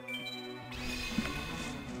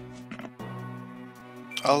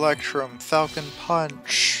 Electrum, Falcon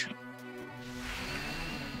Punch.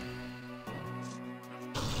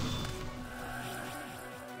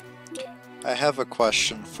 I have a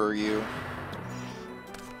question for you.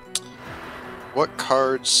 What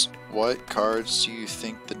cards do you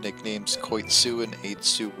think the nicknames Koitsu and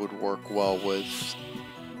Eitsu would work well with?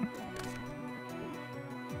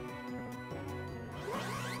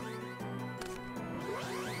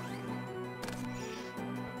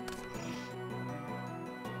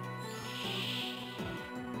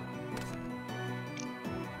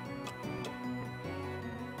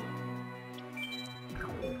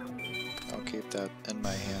 Keep that in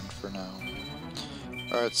my hand for now.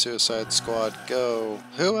 Alright, Suicide Squad, go!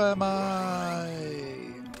 Who am I?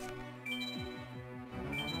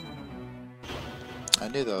 I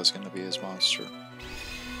knew that was going to be his monster.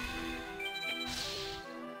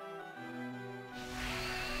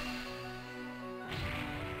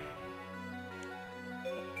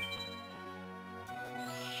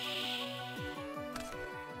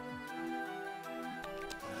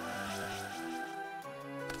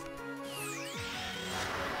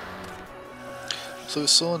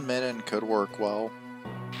 Flusel and Midden could work well.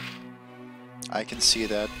 I can see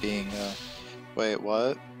that being a... Wait,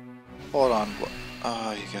 what? Hold on.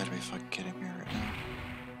 Oh, you gotta be fucking kidding me right now.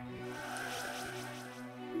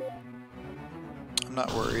 I'm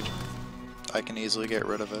not worried. I can easily get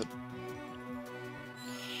rid of it.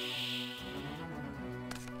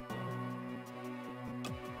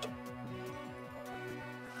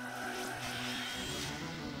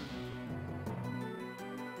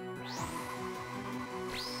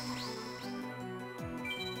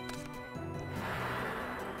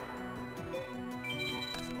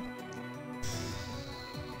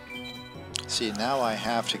 See, now I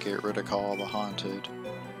have to get rid of Call of the Haunted.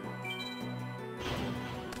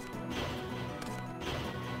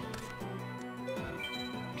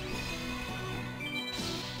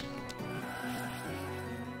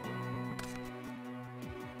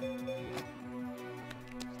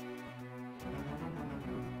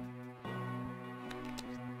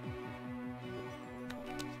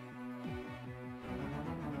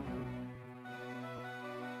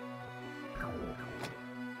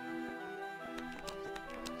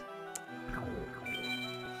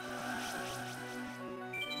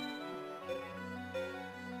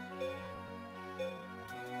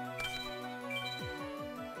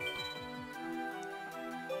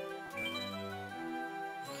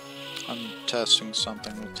 I'm testing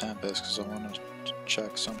something with Tempest because I want to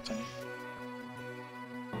check something.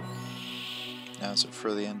 Now, is it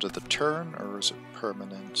for the end of the turn or is it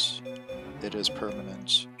permanent? It is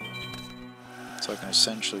permanent. So I can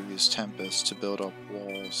essentially use Tempest to build up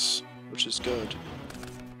walls, which is good.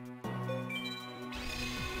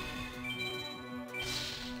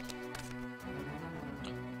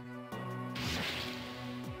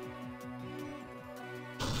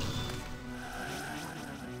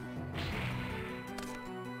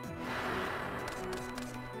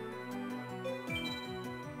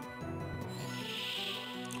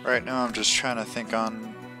 Right now I'm just trying to think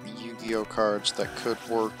on Yu-Gi-Oh cards that could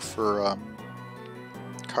work for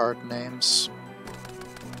card names.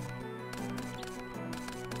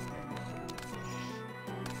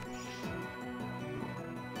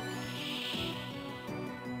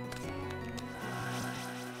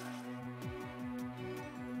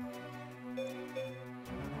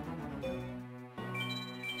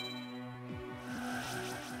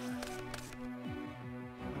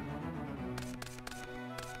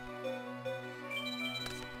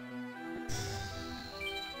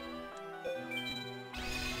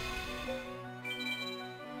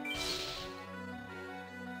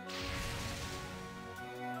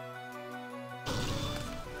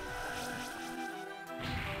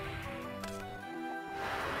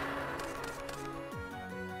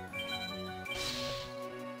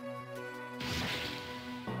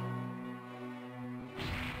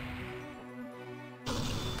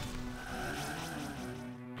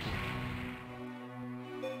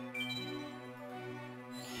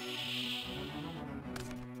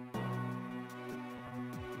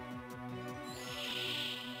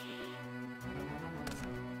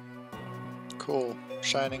 Cool.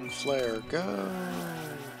 Shining Flare, go!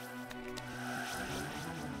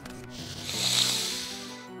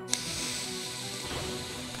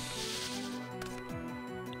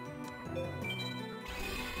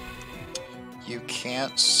 You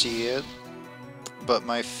can't see it, but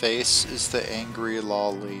my face is the angry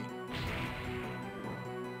lolly.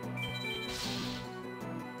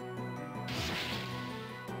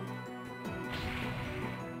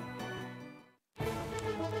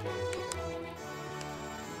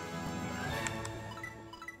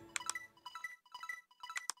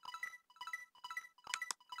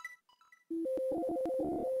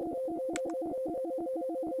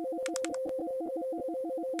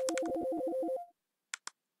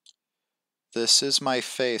 This is my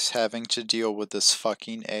face having to deal with this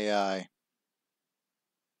fucking AI.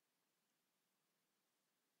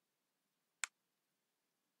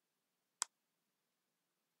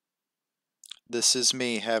 This is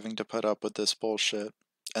me having to put up with this bullshit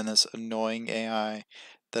and this annoying AI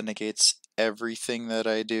that negates everything that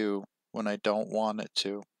I do when I don't want it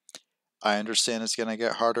to. I understand it's gonna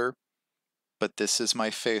get harder, but this is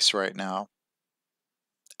my face right now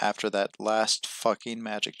after that last fucking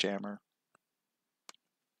Magic Jammer.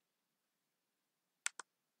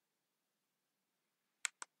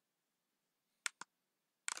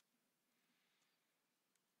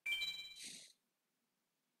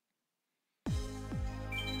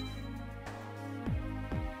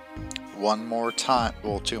 One more time,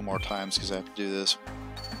 well, two more times because I have to do this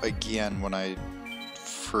again when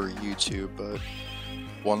for YouTube, but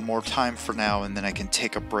one more time for now, and then I can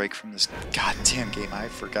take a break from this goddamn game. I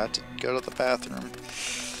forgot to go to the bathroom.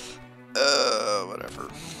 Whatever.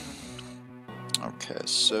 Okay,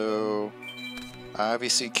 so I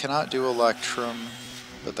obviously cannot do Electrum,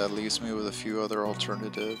 but that leaves me with a few other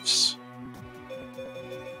alternatives.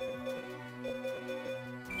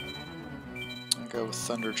 I'll go with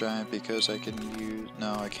Thunder Giant because I can use...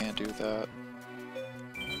 No, I can't do that.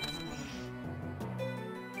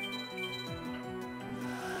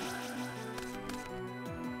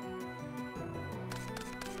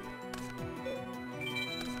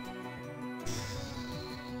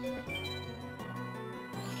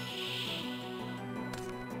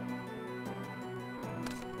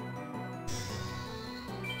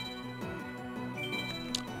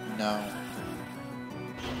 No.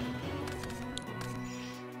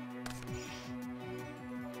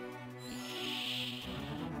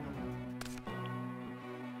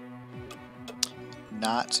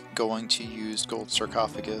 Not going to use Gold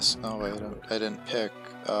Sarcophagus. Oh wait, I didn't pick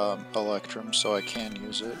Electrum, so I can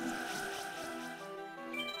use it.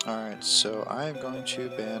 Alright, so I'm going to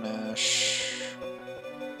banish...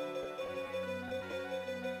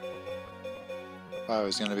 Wow,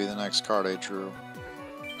 he's going to be the next card I drew.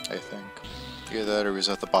 I think. Either that or he was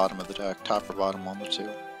at the bottom of the deck. Top or bottom, one of the two.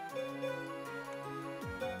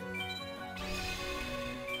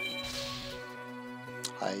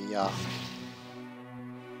 Hiya.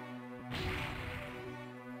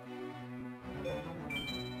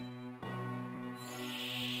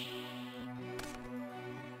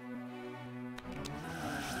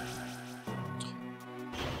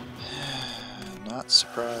 Not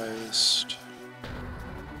surprised.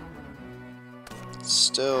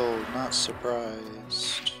 Still not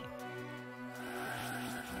surprised.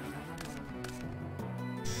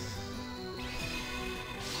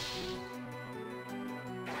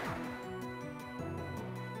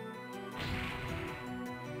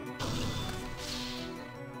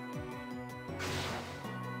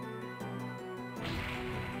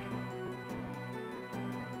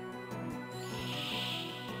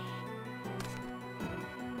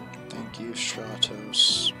 Thank you,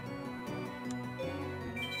 Stratos.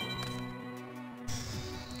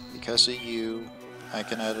 Because of you, I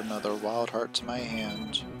can add another Wild Heart to my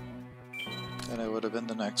hand, and it would have been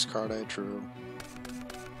the next card I drew.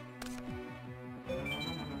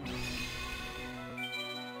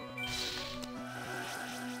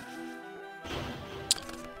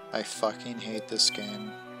 I fucking hate this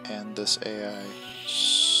game and this AI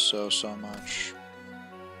so much.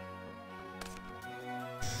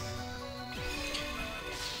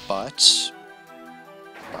 But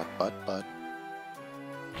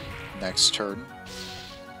next turn,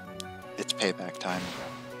 it's payback time.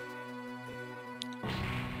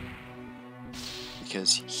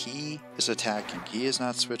 Because he is attacking, he is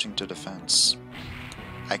not switching to defense.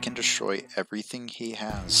 I can destroy everything he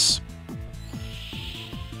has.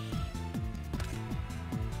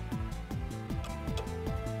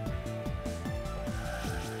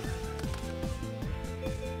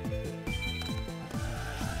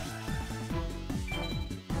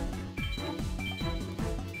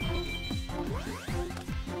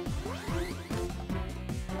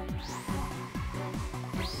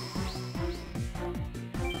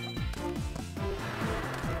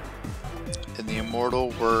 In the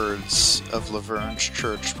immortal words of Laverne's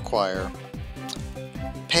church choir,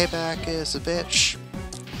 payback is a bitch,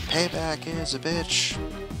 payback is a bitch,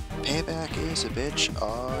 payback is a bitch,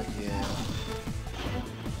 oh yeah.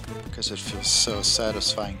 Because it feels so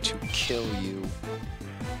satisfying to kill you.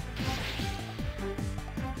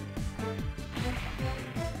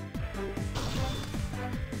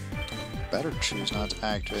 Better choose not to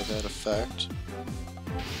activate that effect.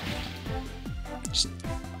 Just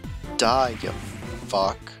die, you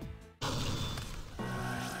fuck.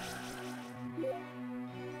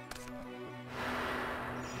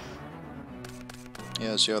 He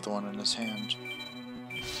has the other one in his hand.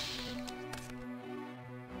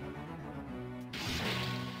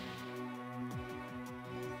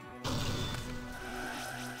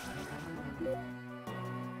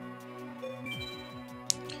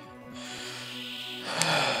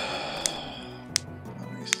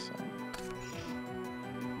 Let me think.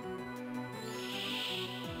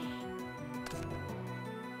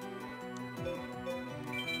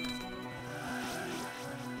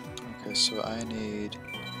 Okay, so I need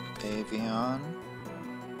Avian,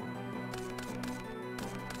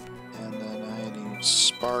 and then I need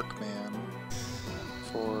Sparkman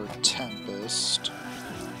for Tempest,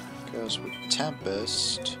 because with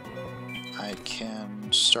Tempest I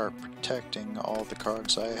can start protecting all the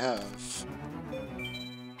cards I have.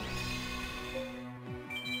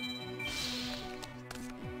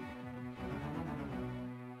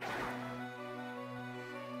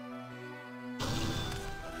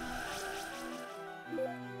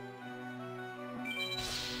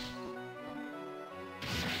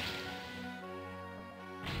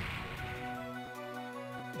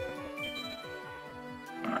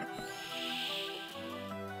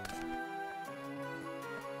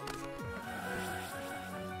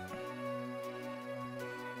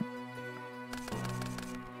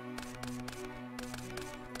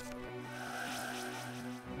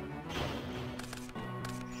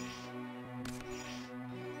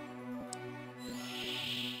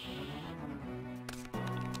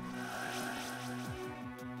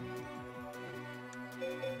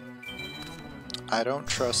 I don't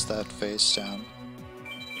trust that face down.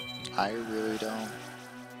 I really don't.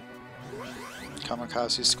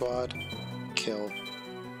 Kamikaze Squad, kill.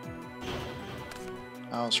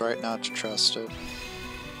 I was right not to trust it.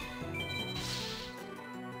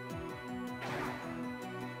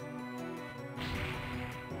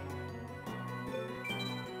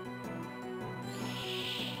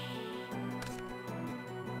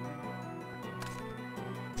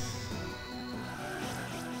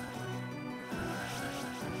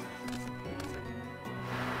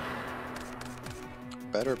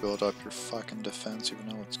 Better build up your fucking defense even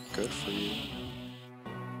though it's good for you.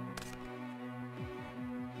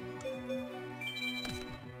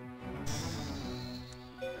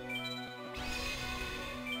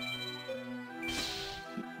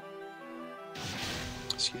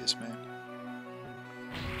 Excuse me.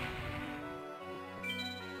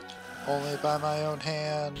 Only by my own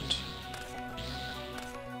hand.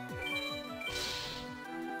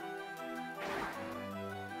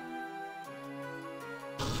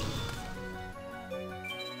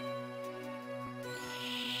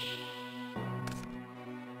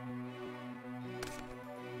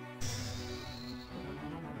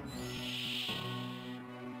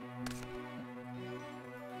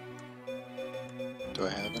 Do I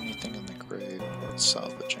have anything in the grave worth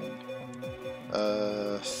salvaging?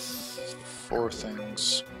 4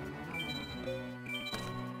 things.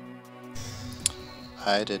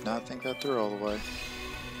 I did not think that through all the way.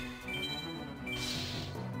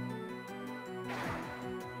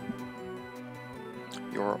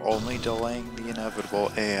 You're only delaying the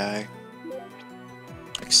inevitable, AI.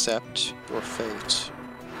 Accept your fate.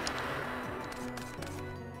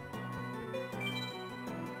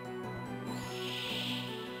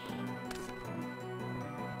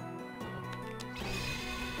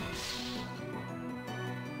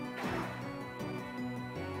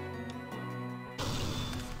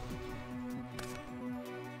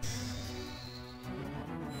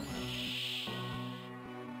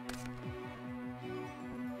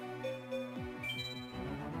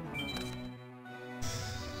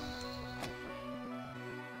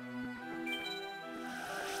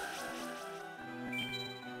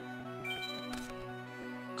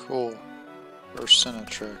 Cool.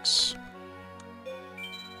 Vercinatrix.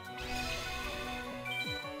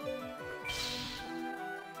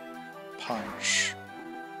 Punch.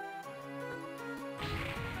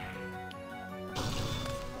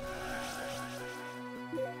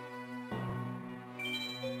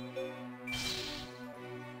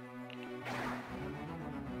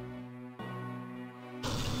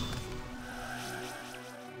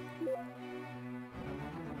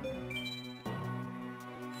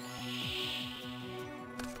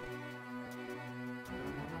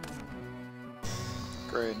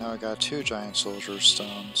 Great, now I got 2 giant soldier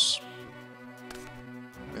stones.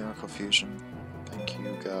 Miracle fusion. Thank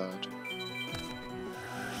you, God.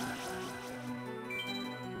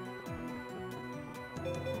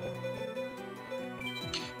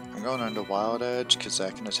 I'm going into Wild Edge because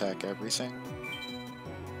that can attack everything.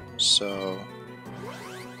 So,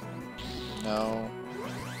 no,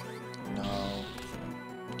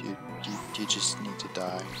 you just need to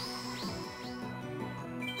die.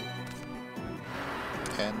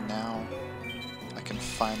 And now I can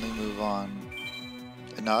finally move on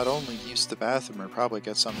and not only use the bathroom or probably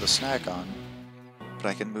get something to snack on, but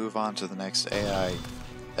I can move on to the next AI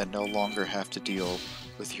and no longer have to deal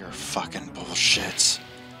with your fucking bullshit.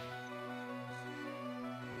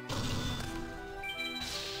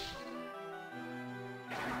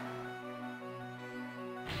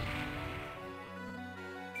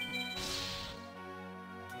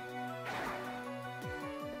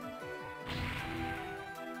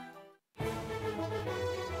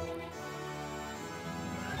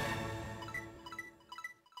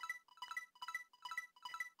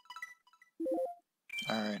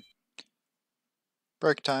 Alright.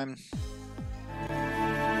 Break time.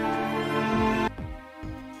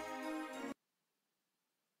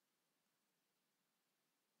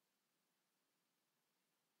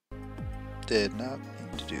 Did not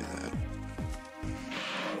mean to do that.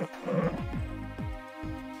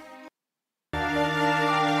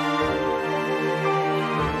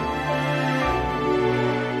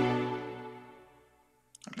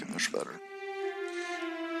 Okay, much better.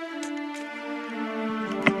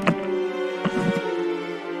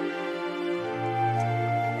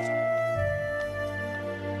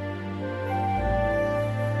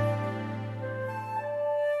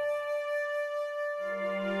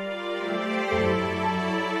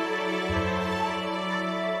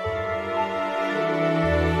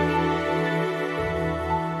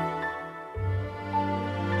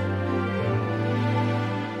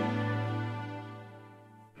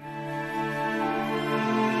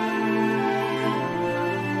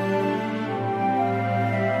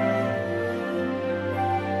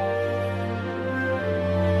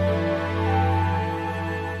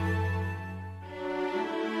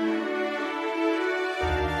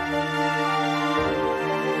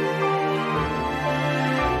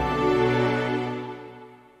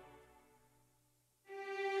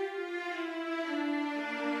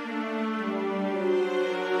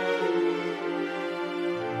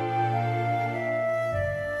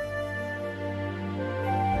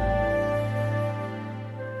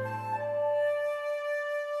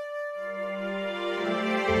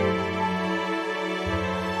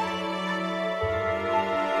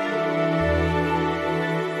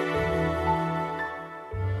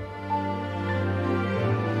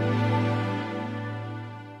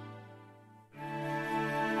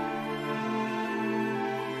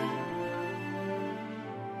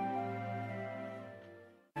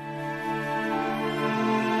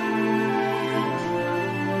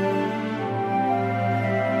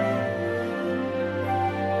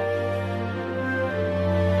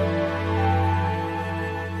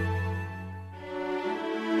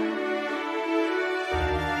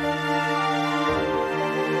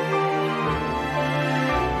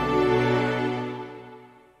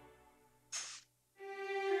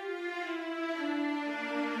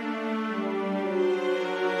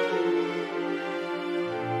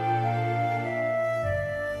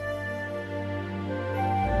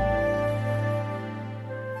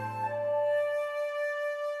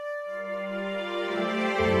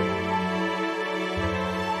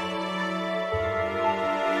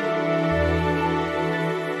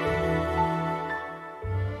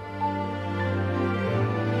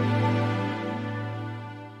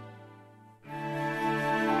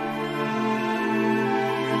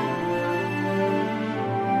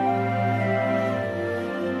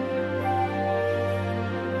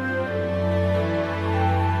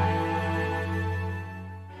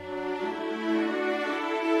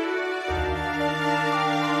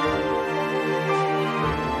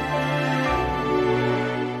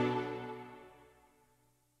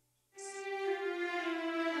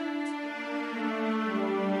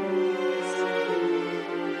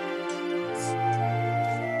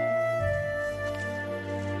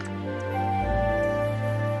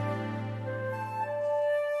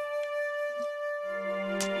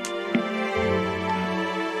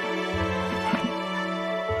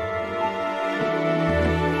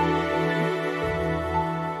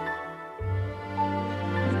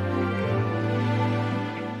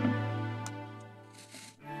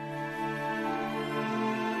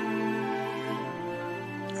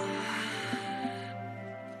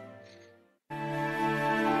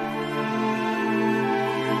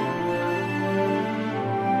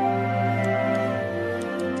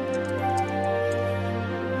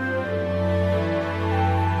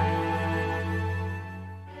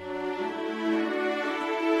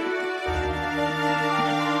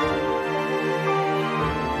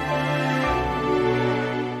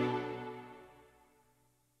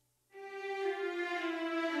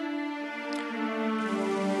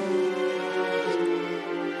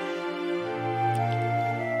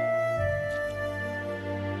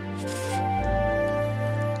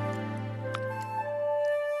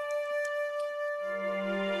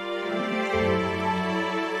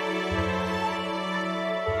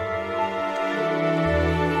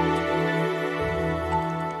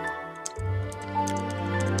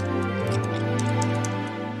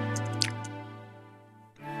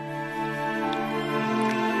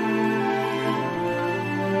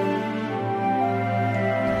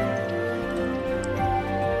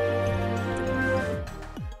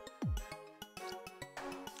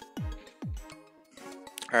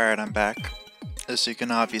 Alright, I'm back. As you can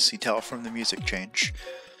obviously tell from the music change.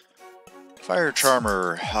 Fire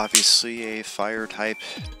Charmer, obviously a fire type,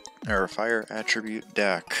 or fire attribute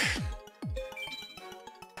deck.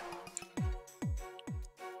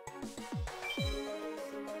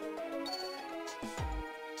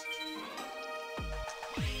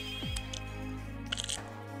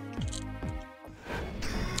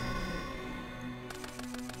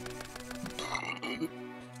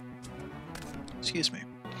 Excuse me.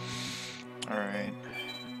 Alright,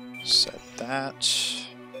 set that.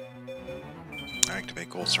 I activate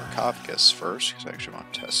Gold Sarcophagus first, because I actually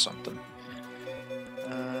want to test something.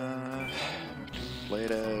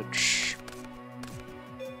 Blade Edge.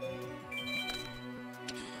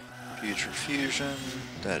 Future Fusion.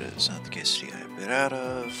 That is not the case I have bit out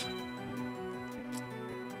of.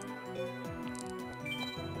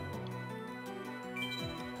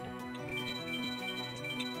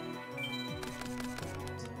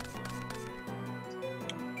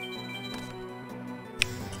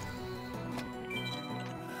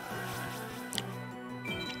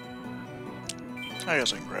 I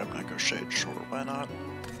guess I can grab Echo Shade, sure, why not?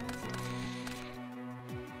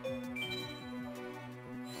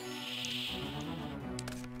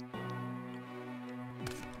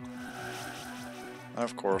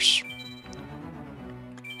 Of course.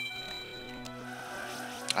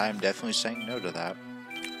 I am definitely saying no to that.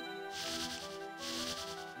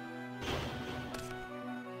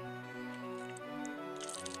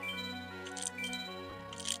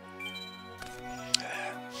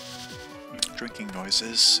 Drinking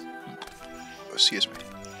noises. Oh, excuse me.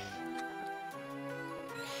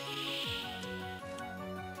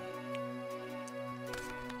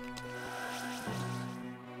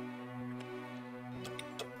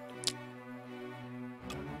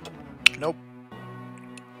 Nope.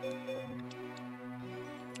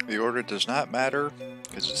 The order does not matter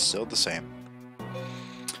because it's still the same.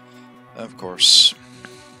 Of course.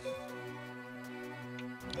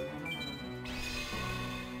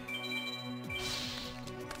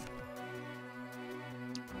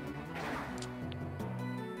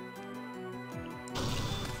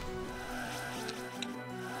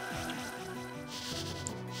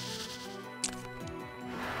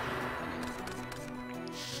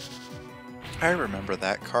 I remember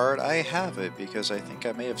that card. I have it because I think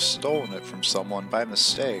I may have stolen it from someone by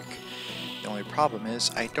mistake. The only problem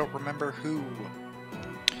is I don't remember who.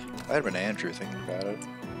 Might have been Andrew thinking about it.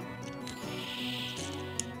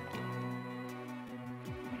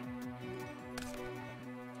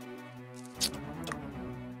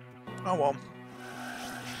 Oh well.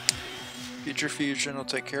 Future Fusion will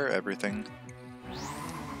take care of everything.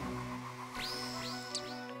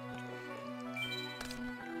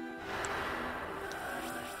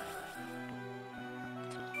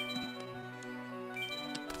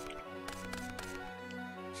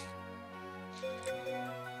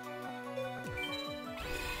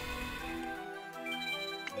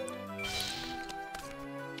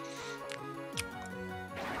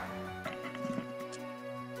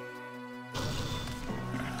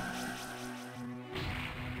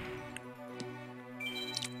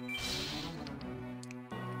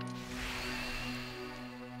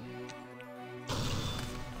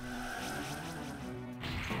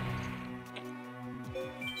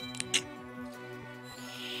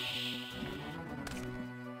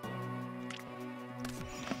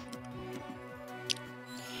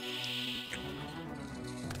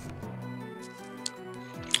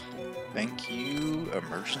 Thank you,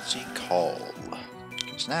 Emergency Call.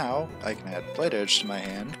 Because now I can add Blade Edge to my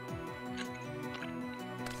hand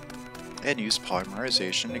and use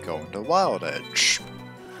Polymerization to go into Wild Edge.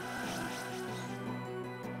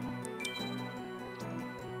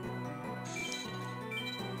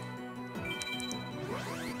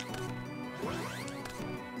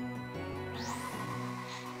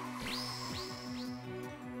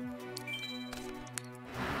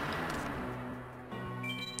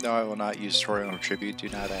 No, I will not use Toriano Tribute, do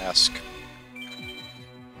not ask.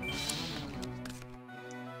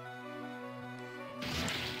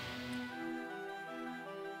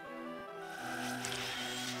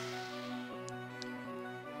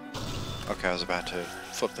 Okay, I was about to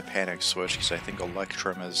flip the panic switch because I think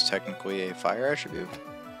Electrum is technically a fire attribute.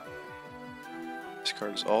 This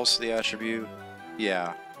card is also the attribute.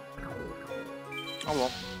 Yeah. Oh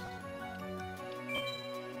well.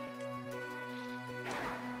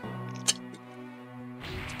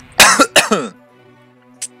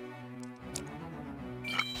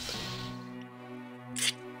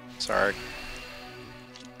 Sorry.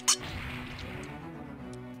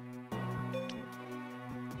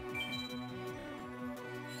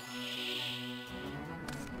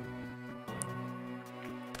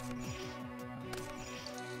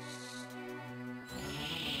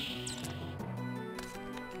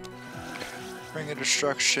 Ring of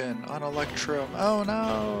Destruction on Electrum. Oh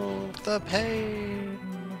no! The pain!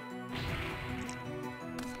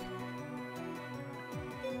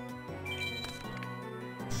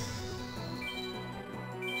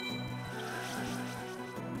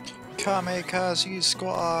 Kamikaze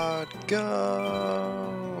Squad,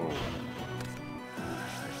 go!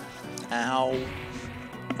 Ow.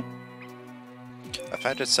 I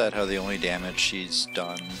find it sad how the only damage she's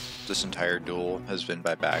done this entire duel has been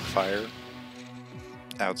by backfire.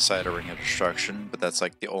 Outside a Ring of Destruction, but that's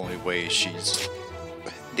like the only way she's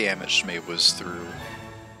damaged me was through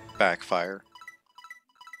backfire.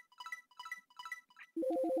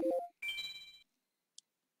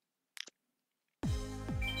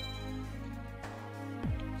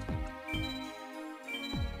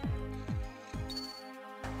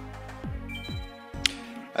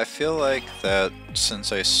 I feel like that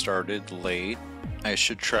since I started late, I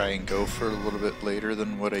should try and go for a little bit later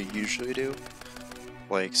than what I usually do.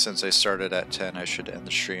 Like, since I started at 10, I should end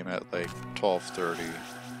the stream at like 12:30.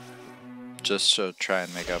 Just to try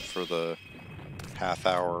and make up for the half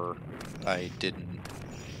hour I didn't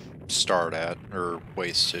start at, or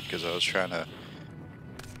wasted, because I was trying to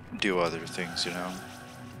do other things, you know?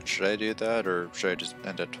 Should I do that, or should I just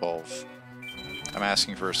end at 12? I'm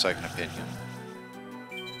asking for a second opinion.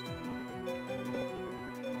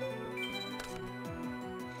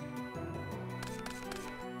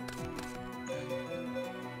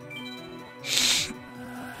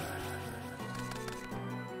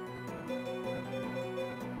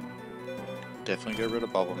 Definitely get rid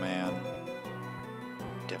of Bubble Man.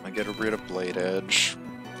 Definitely get rid of Blade Edge.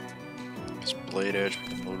 Because Blade Edge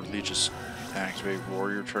can literally just activate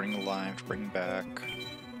Warrior Turning Alive to bring back.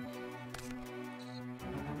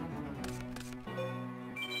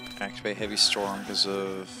 Activate Heavy Storm because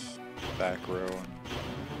of back row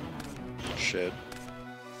and shit.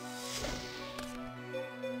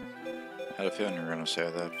 I had a feeling you were gonna say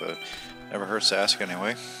that, but never hurts to ask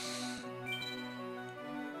anyway.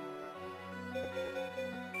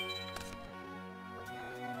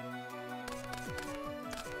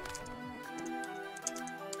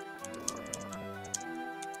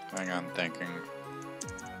 Hang on, thinking.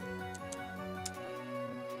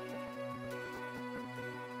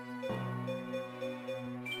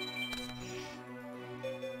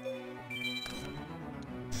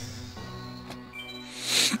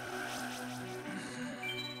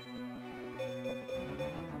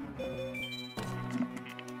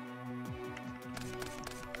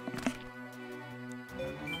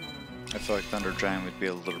 I feel like Thunder Giant would be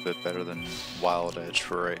a little bit better than Wild Edge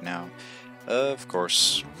for right now. Of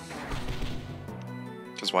course.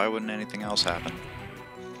 Because why wouldn't anything else happen?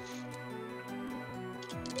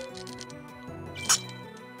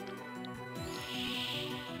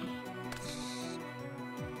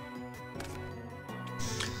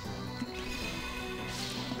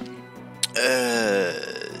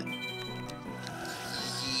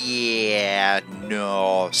 Yeah,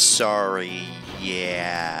 no, sorry,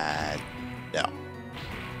 yeah, no.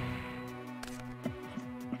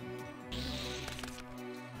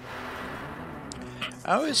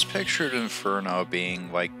 I always pictured Inferno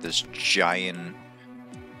being like this giant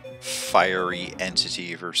fiery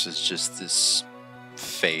entity versus just this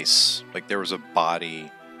face. Like there was a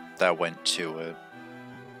body that went to it.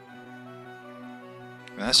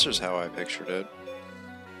 And that's just how I pictured it.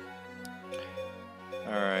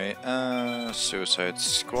 Alright, Suicide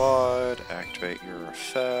Squad, activate your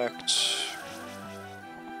effect.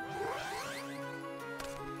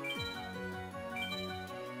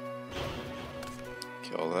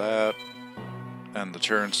 Kill that. End the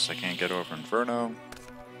turn since I can't get over Inferno.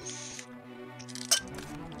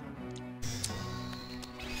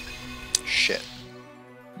 Shit.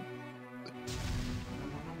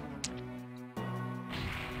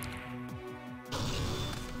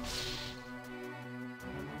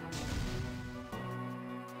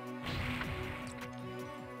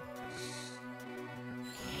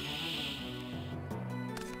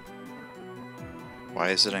 Why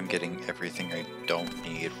is it I'm getting everything I don't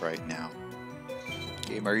need right now?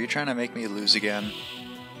 Game, are you trying to make me lose again?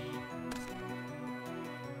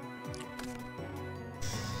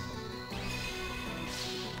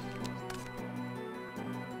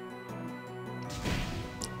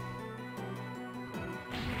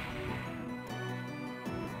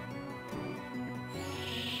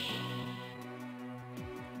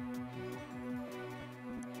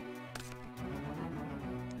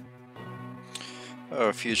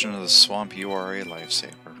 Oh, Fusion of the Swamp, you are a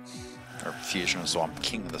lifesaver. Or Fusion of the Swamp,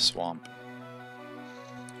 King of the Swamp.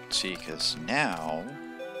 See, because now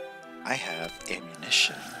I have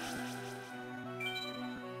ammunition.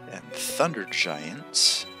 And Thunder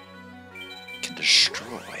Giant can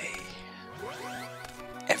destroy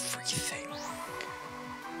everything.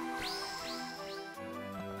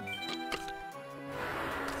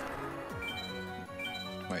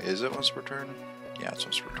 Wait, is it once per turn? Yeah, it's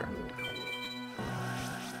once per turn.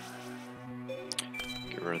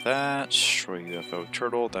 Get rid of that, destroy UFO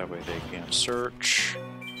Turtle, that way they can't search.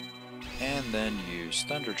 And then use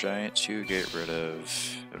Thunder Giant to get rid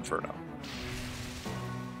of Inferno.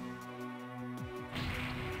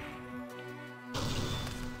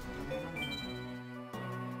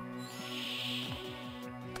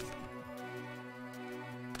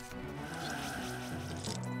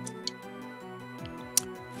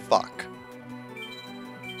 Fuck.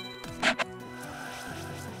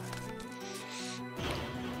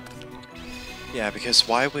 Yeah, because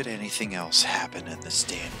why would anything else happen in this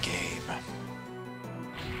damn game?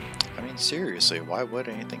 I mean, seriously, why would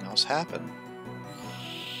anything else happen?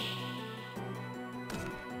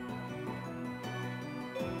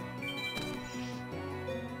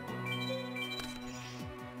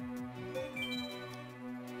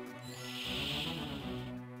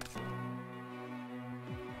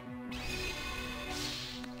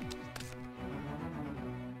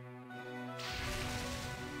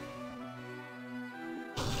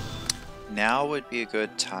 Now would be a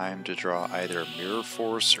good time to draw either Mirror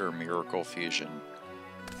Force or Miracle Fusion.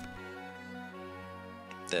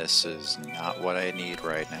 This is not what I need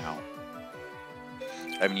right now.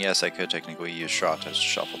 I mean, yes, I could technically use Strata to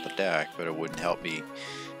shuffle the deck, but it wouldn't help me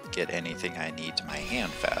get anything I need to my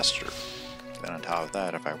hand faster. Then on top of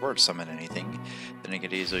that, if I were to summon anything, then I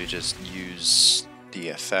could easily just use the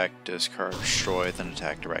effect, discard, destroy, then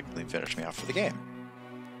attack directly and finish me off for the game.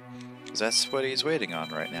 Because that's what he's waiting on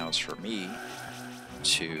right now, is for me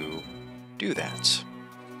to do that.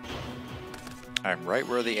 I'm right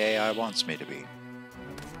where the AI wants me to be.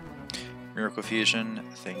 Miracle Fusion,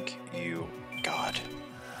 thank you, God.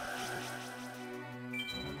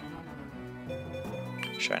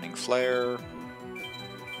 Shining Flare.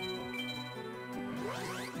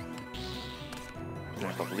 And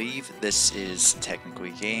I believe this is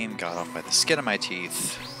technically game, got off by the skin of my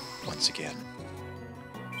teeth once again.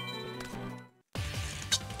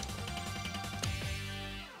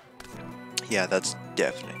 Yeah, that's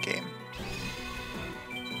definite game.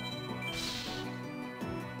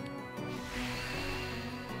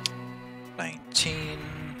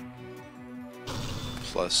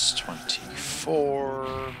 Plus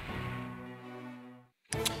 24.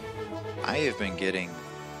 I have been getting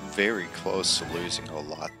very close to losing a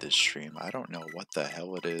lot this stream. I don't know what the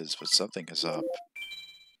hell it is, but something is up.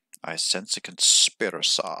 I sense a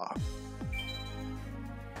conspiracy.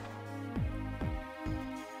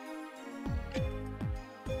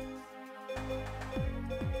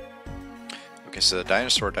 Okay, so the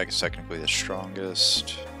dinosaur deck is technically the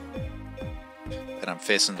strongest. And I'm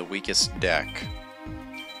facing the weakest deck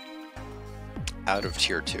out of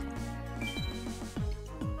tier 2.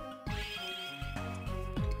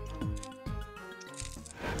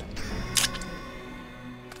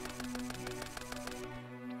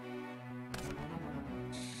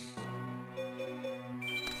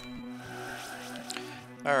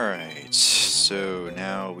 Alright, so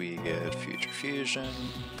now we get Future Fusion.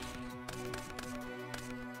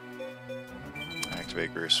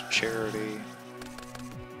 Activate Gruesome Charity.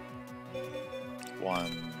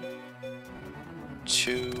 1,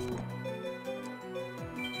 2.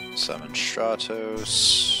 Summon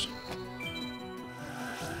Stratos.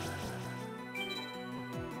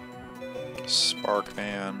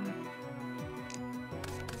 Sparkman.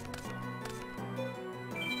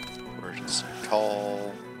 Emergency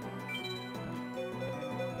Call.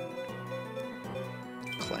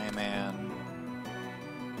 Clayman.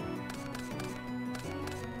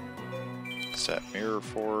 Set Mirror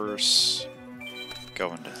Force.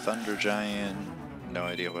 Go into Thunder Giant. No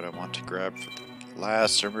idea what I want to grab for the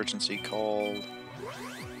last emergency call.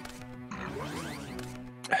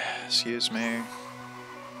 Excuse me.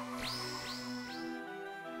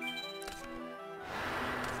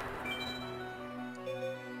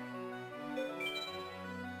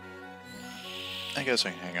 I guess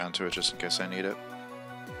I can hang on to it just in case I need it.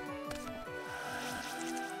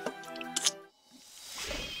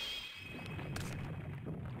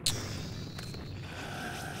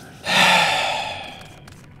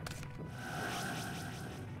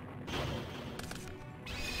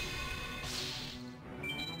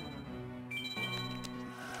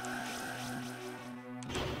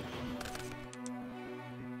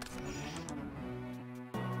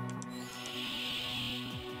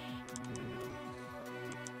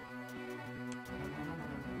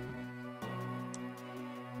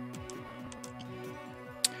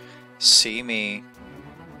 See me.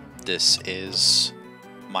 This is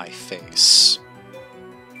my face.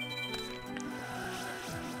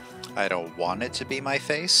 I don't want it to be my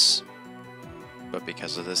face, but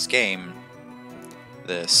because of this game,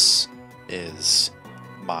 this is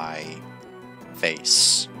my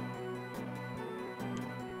face.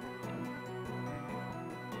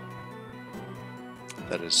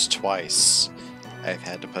 That is twice I've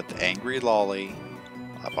had to put the angry lolly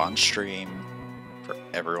up on stream for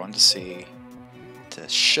everyone to see, to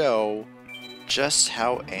show just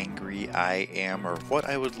how angry I am, or what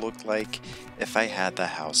I would look like if I had the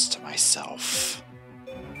house to myself.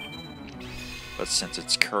 But since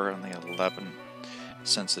it's currently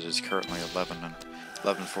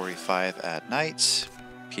 11:45 at night,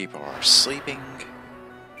 people are sleeping,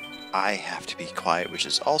 I have to be quiet, which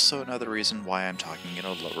is also another reason why I'm talking in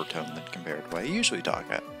a lower tone than compared to what I usually talk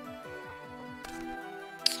at.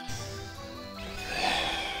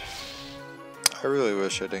 I really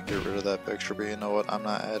wish I didn't get rid of that picture, but you know what? I'm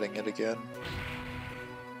not adding it again.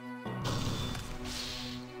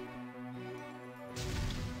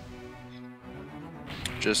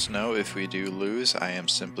 Just know if we do lose, I am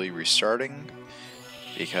simply restarting,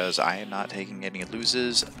 because I am not taking any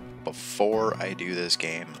loses before I do this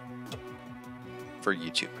game for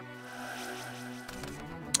YouTube.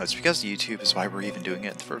 That's because YouTube is why we're even doing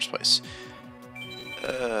it in the first place.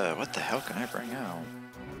 What the hell can I bring out?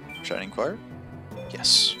 Shining Fire?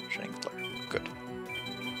 Yes, Shining Flare. Good.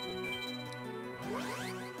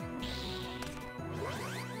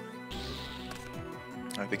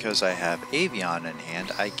 Because I have Avian in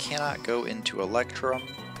hand, I cannot go into Electrum,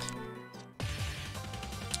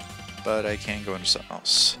 but I can go into something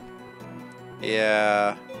else.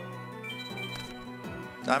 Yeah,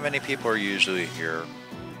 not many people are usually here.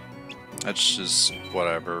 It's just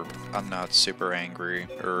whatever. I'm not super angry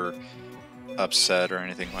or upset or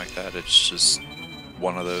anything like that. It's just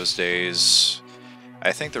one of those days.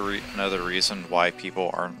 I think another reason why people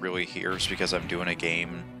aren't really here is because I'm doing a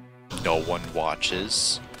game no one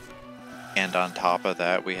watches, and on top of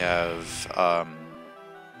that we have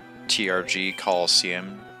TRG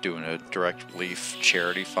Coliseum doing a Direct Relief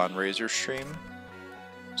charity fundraiser stream,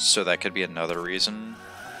 so that could be another reason.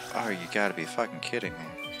 Oh, you gotta be fucking kidding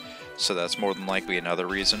me. So that's more than likely another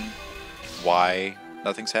reason why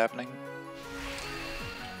nothing's happening.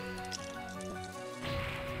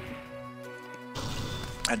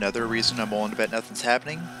 Another reason I'm willing to bet nothing's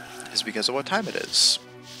happening is because of what time it is.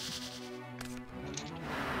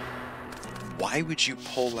 Why would you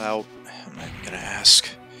pull out... I'm not even gonna ask.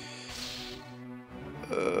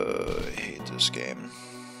 I hate this game.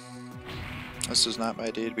 This is not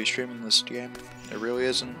my day to be streaming this game. It really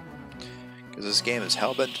isn't. Because this game is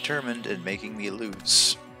hell-bent determined in making me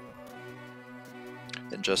lose.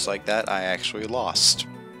 And just like that, I actually lost.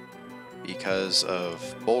 Because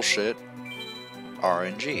of bullshit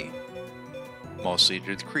RNG. Mostly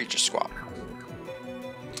due to the creature squad.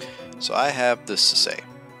 So I have this to say.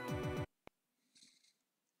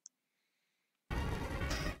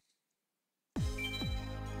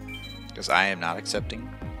 Because I am not accepting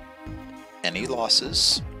any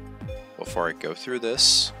losses before I go through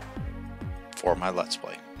this for my Let's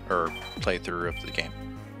Play, or playthrough of the game,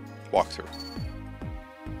 walkthrough.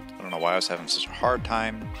 I don't know why I was having such a hard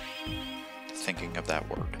time thinking of that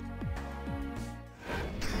word.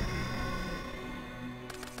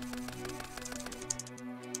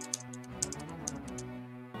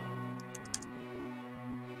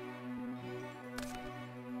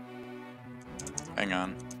 Hang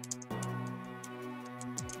on.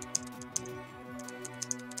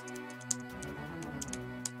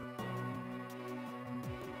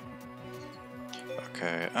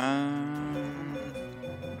 Okay,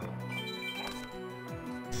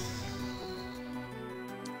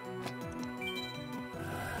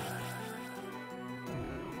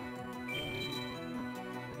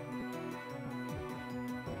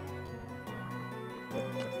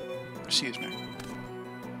 excuse me.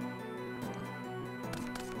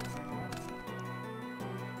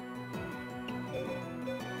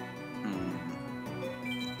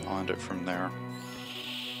 I'll end it from there.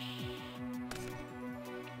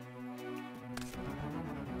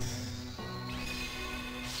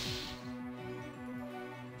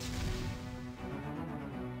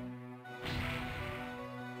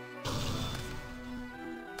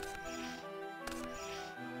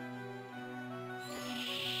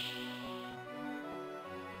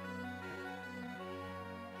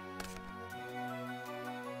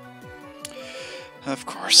 Of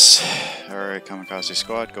course. Alright, Kamikaze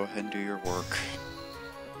Squad, go ahead and do your work.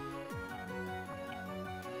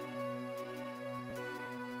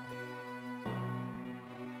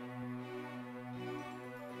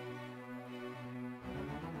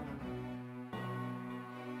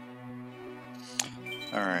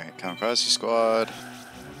 Alright, Kamikaze Squad.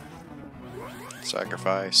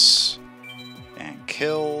 Sacrifice. And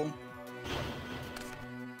kill.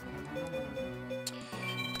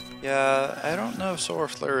 Yeah, I don't know if Solar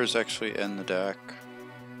Flare is actually in the deck.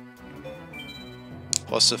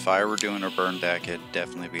 Plus, if I were doing a burn deck, it'd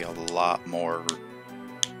definitely be a lot more...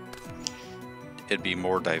 It'd be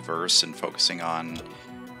more diverse and focusing on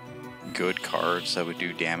good cards that would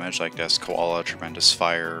do damage, like Death's Koala, Tremendous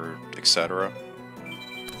Fire, etc.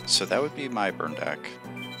 So that would be my burn deck.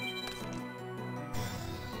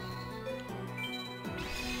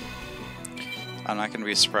 I'm not going to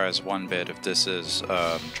be surprised one bit if this is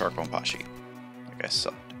Charcoal and Pashi. Like I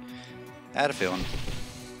said. I had a feeling.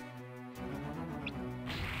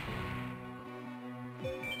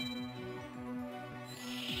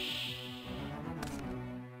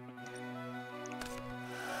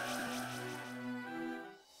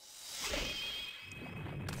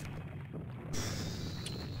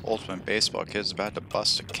 Ultimate Baseball Kid's about to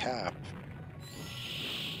bust a cap.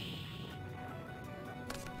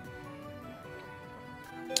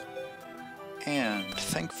 And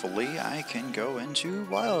thankfully I can go into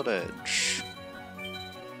Wild Edge.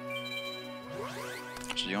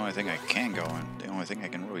 Which is the only thing I can go in. The only thing I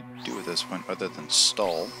can really do at this point other than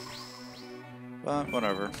stall. But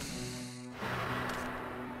whatever.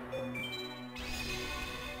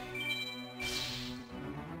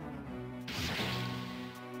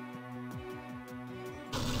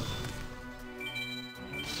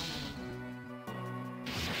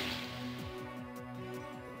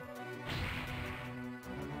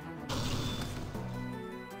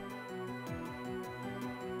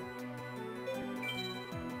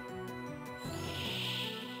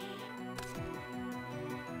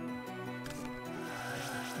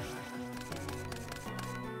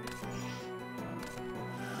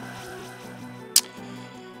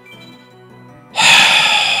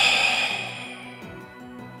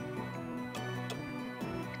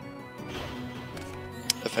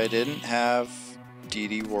 If I didn't have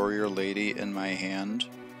DD Warrior Lady in my hand,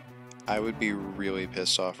 I would be really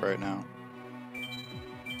pissed off right now.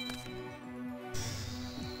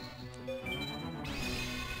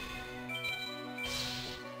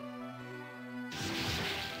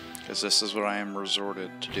 Because this is what I am resorted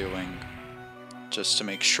to doing, just to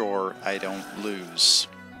make sure I don't lose.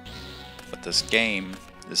 But this game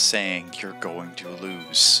is saying you're going to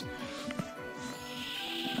lose.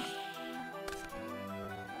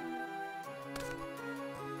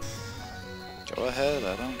 Go ahead,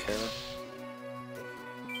 I don't care.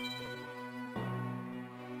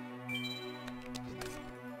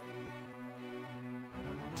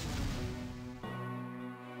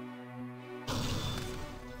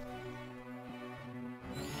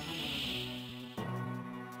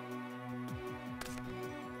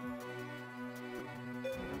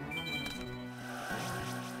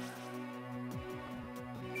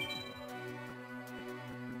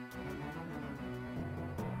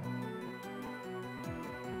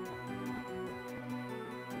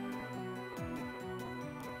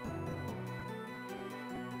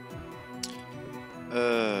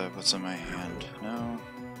 What's in my hand? No.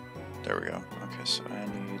 There we go. Okay, so I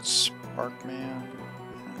need Sparkman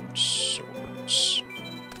and swords.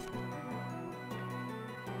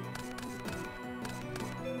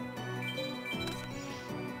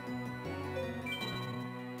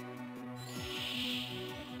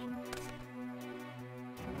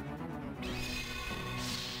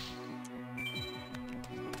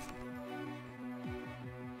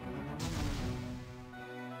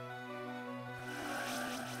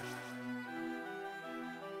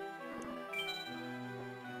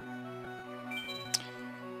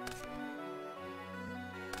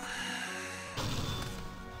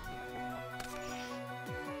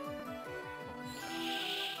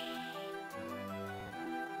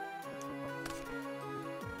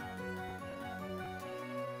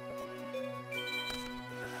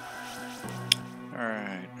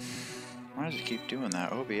 Alright. Why does it keep doing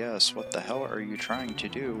that? OBS, what the hell are you trying to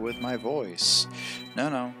do with my voice?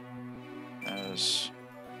 No. That is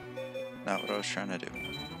not what I was trying to do.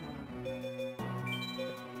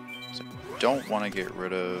 So I don't want to get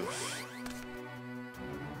rid of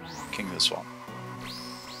King of the Swamp.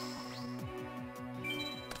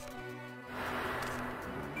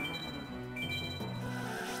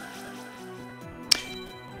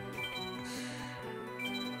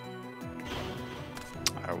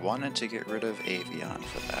 I wanted to get rid of Avian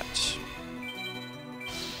for that.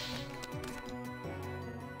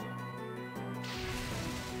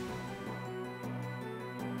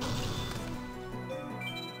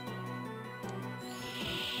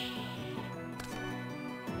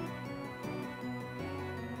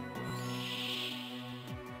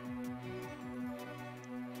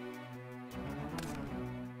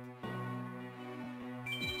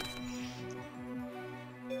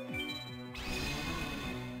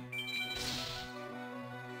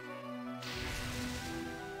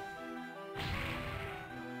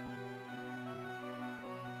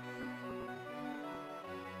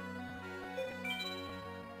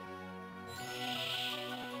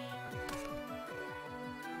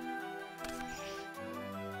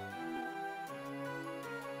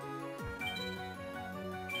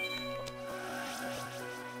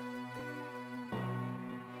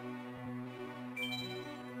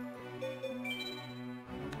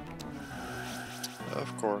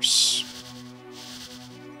 Of course.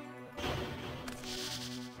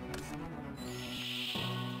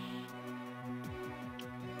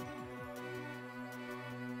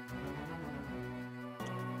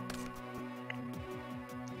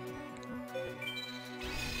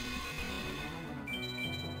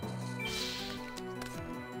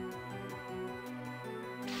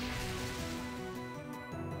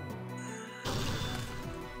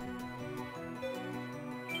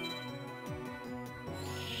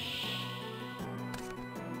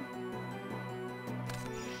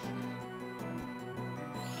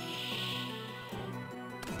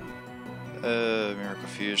 Miracle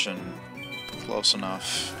Fusion. Close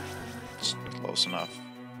enough. It's close enough.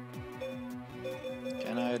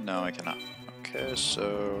 Can I? No, I cannot. Okay,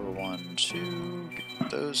 so 1, 2, get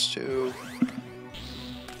those two.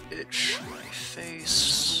 Itch my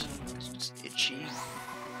face. It's itchy.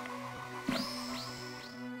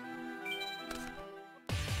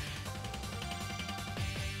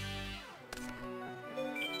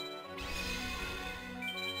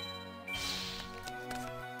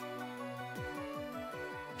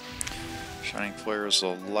 Shining Flare is a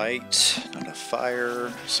light, not a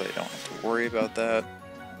fire, so you don't have to worry about that.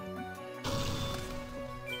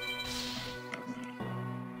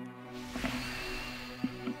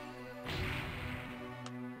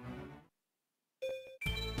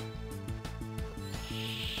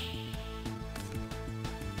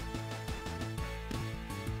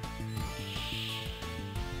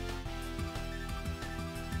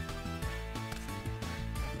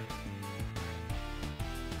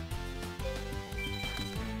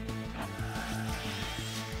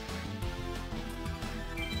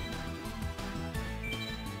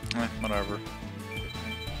 Whatever.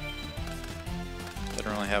 They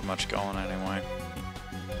don't really have much going anyway.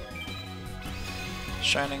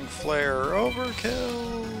 Shining Flare,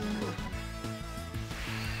 overkill!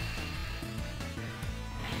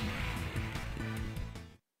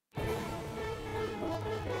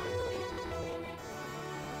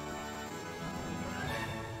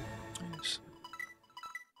 Nice.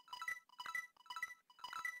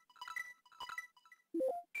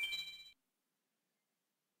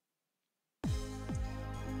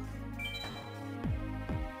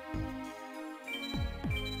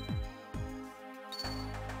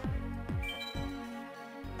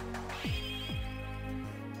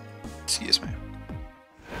 Excuse me.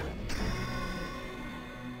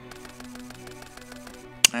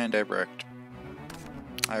 And I bricked.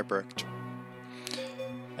 I bricked.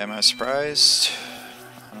 Am I surprised?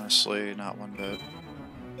 Honestly, not one bit.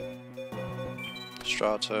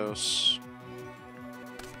 Stratos.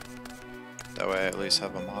 That way I at least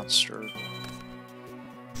have a monster.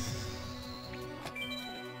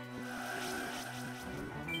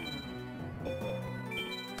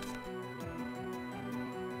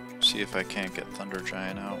 See if I can't get Thunder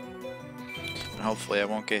Giant out. And hopefully I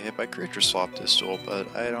won't get hit by Creature Swap this duel,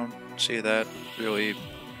 but I don't see that really.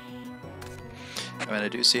 I mean, I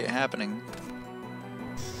do see it happening.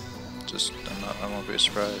 Just, I won't be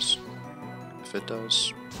surprised if it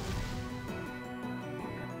does.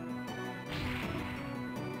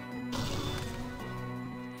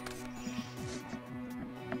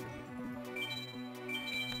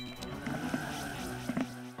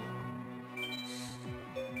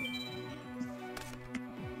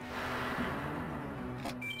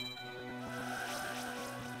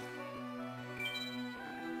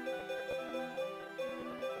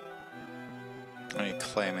 I need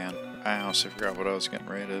Clayman. I honestly forgot what I was getting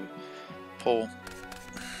ready to pull.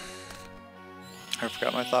 I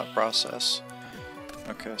forgot my thought process.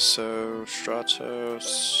 Okay, so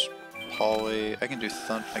Stratos, Poly. I can do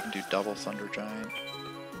double Thunder Giant.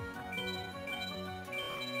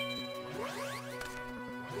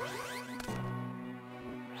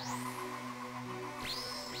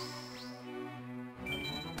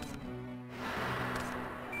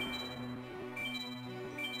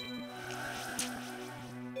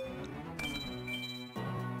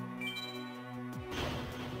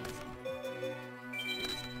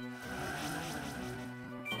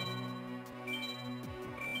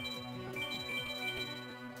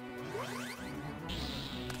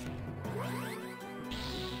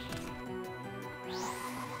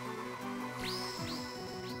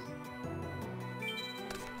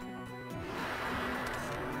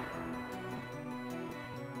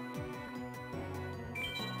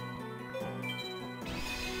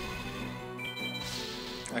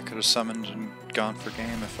 I could have summoned and gone for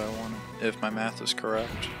game if I wanted, if my math is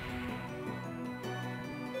correct.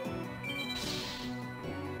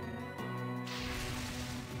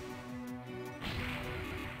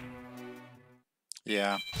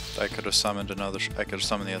 Yeah, I could have summoned another. I could have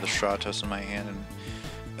summoned the other Stratos in my hand and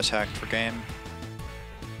attacked for game.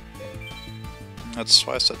 That's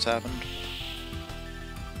twice that's happened.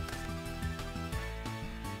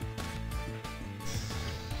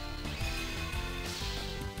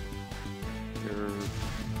 You're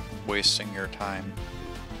wasting your time.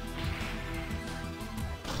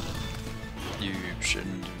 You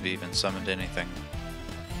shouldn't have even summoned anything.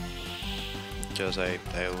 Because I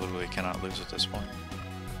literally cannot lose at this point.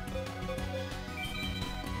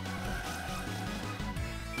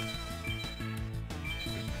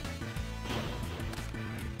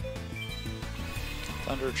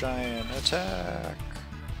 Thunder Giant, attack!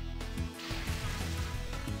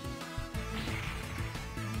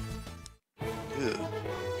 Ew.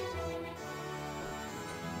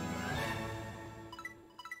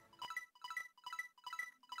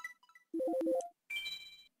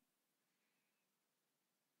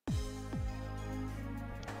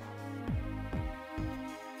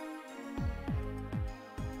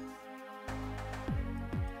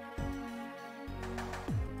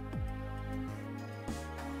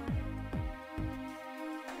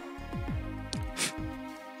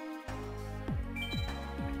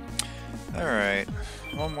 Alright,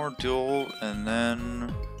 one more duel and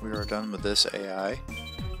then we are done with this AI.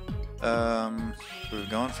 We've been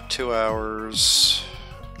going for 2 hours.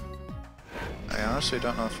 I honestly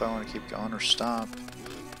don't know if I want to keep going or stop.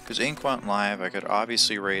 Because Ink went live, I could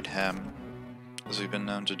obviously raid him, as we've been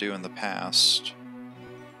known to do in the past.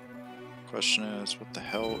 Question is, what the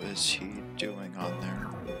hell is he doing on there?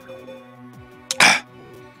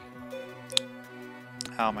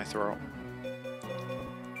 Ow, my throat.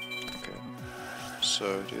 Okay.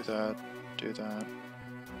 So do that, do that,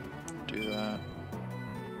 do that.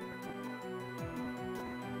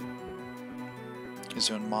 He's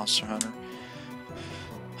doing Monster Hunter.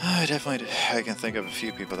 I can think of a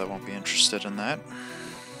few people that won't be interested in that.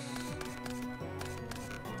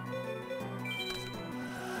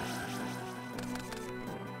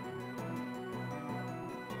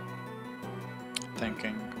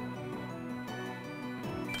 Thinking.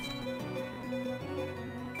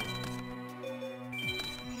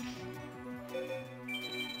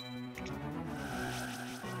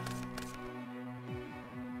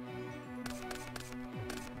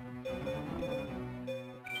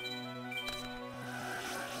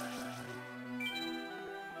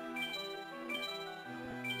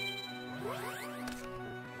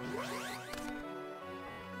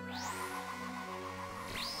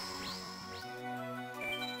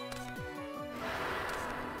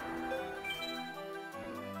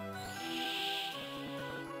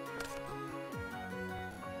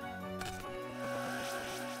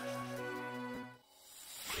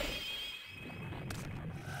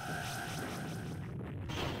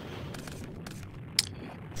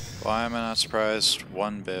 Why am I not surprised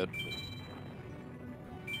one bit?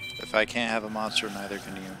 If I can't have a monster, neither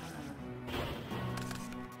can you.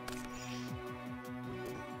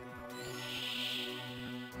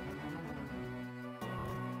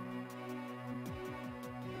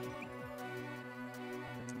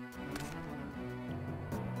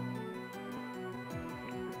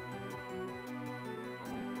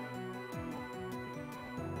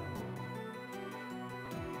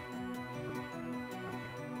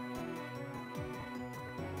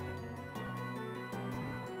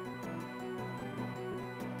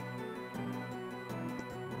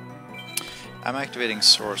 I'm activating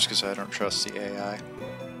Source because I don't trust the AI.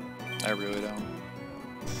 I really don't.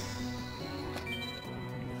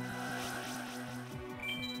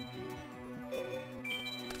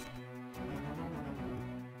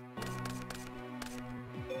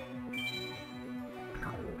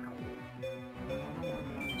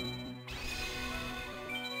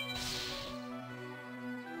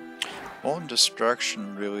 Molten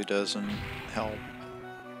Destruction really doesn't help.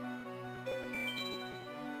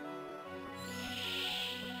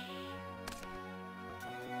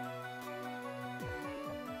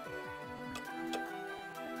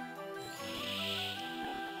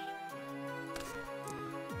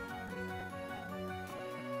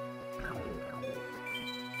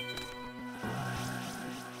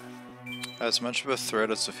 As much of a threat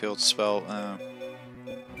as the field spell, I'll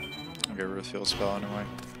get rid of the field spell anyway.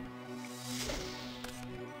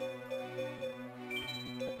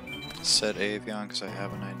 Set Avion because I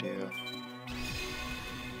have an idea.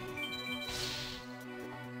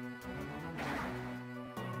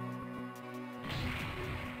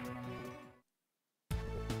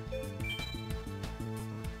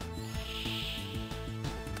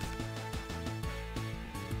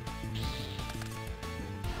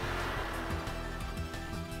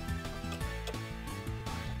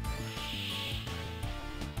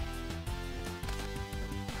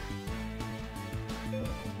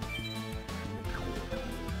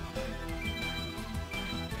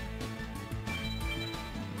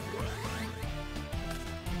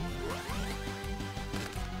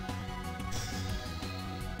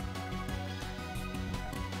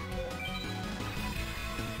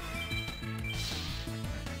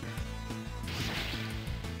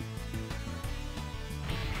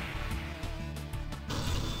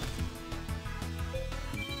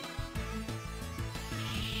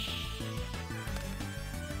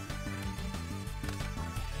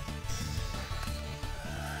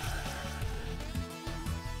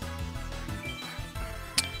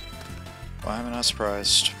 Why am I not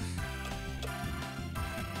surprised?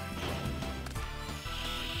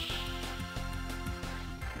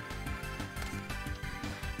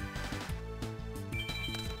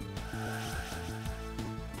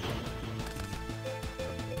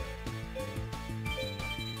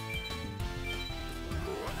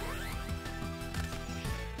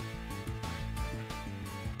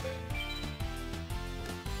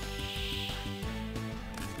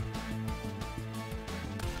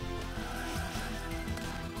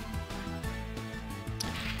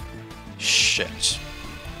 Shit.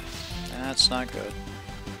 That's not good.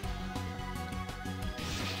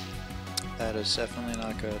 That is definitely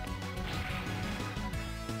not good.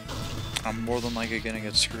 I'm more than likely gonna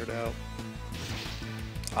get screwed out.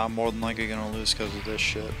 I'm more than likely gonna lose because of this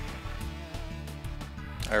shit.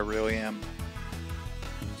 I really am.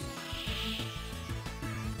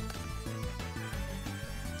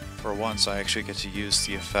 For once, I actually get to use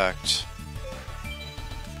the effect.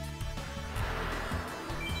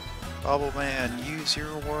 Bubble Man, use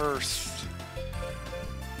your worth.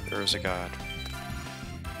 There is a god.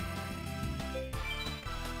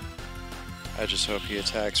 I just hope he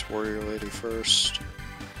attacks Warrior Lady first.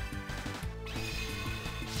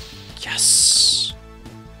 Yes!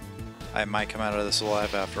 I might come out of this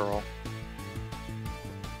alive after all.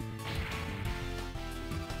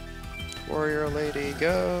 Warrior Lady,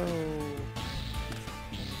 go!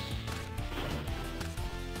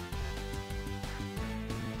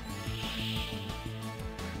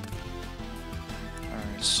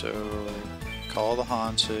 Alright, so call the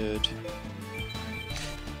Haunted.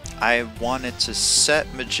 I wanted to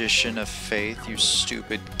set Magician of Faith, you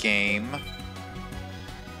stupid game.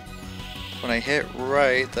 When I hit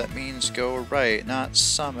right, that means go right, not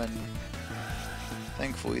summon.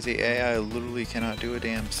 Thankfully, the AI literally cannot do a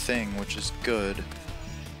damn thing, which is good.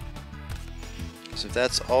 Because if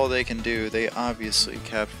that's all they can do, they obviously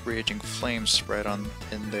kept Raging Flame spread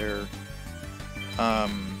in their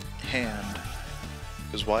hand.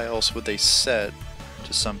 Because why else would they set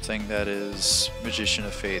to something that is Magician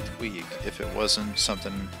of Faith weak if it wasn't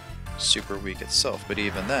something super weak itself? But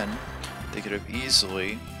even then, they could have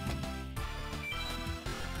easily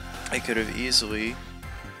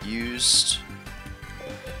used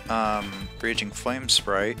Raging Flame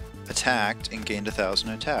Sprite, attacked, and gained 1,000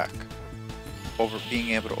 attack, being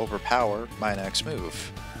able to overpower my next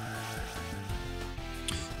move.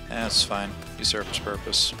 That's fine. He served his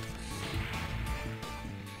purpose.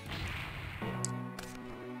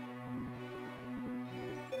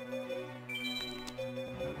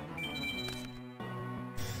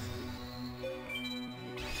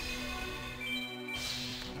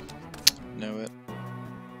 Know it.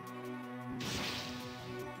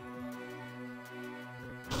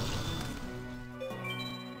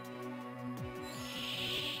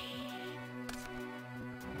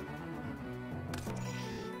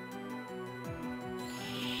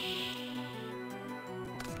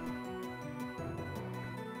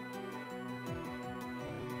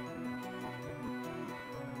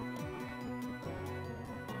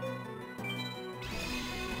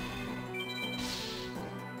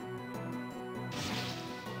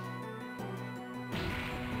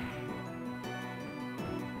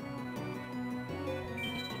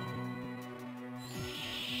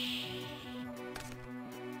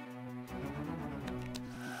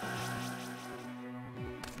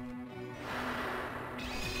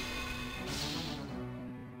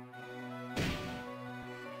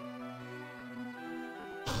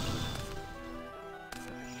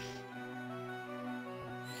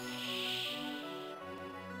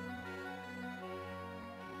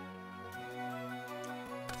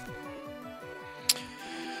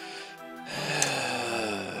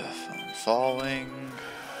 Falling.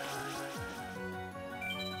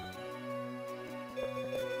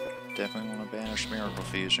 Definitely want to banish Miracle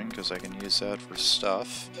Fusion because I can use that for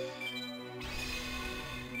stuff.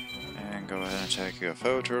 And go ahead and attack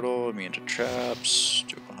UFO Turtle, immune to traps,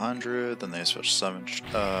 do 100, then they switch summon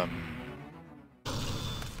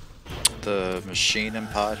the Machine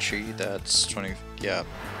Impachi, that's 20, yeah,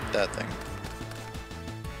 that thing.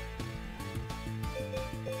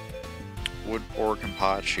 Woodborg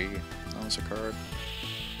Impachi, that was a card.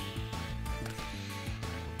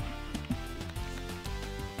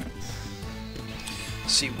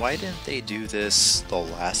 See, why didn't they do this the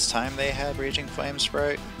last time they had Raging Flame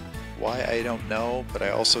Sprite? Why, I don't know, but I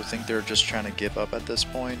also think they're just trying to give up at this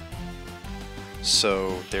point.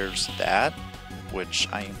 So there's that, which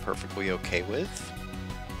I am perfectly okay with.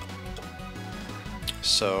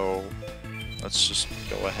 So let's just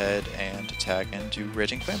go ahead and attack into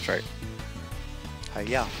Raging Flame Sprite.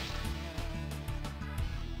 Hiya.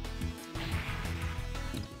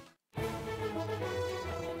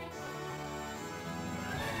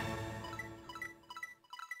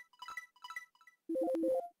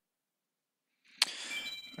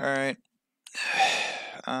 Alright.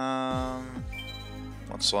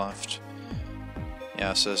 What's left?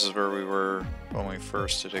 Yeah, so this is where we were when we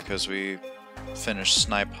first did it, because we finished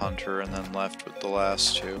Snipe Hunter and then left with the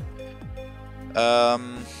last two.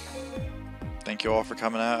 Thank you all for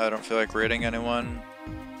coming out. I don't feel like raiding anyone.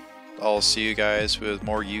 I'll see you guys with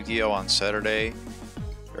more Yu-Gi-Oh! On Saturday,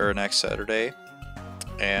 or next Saturday,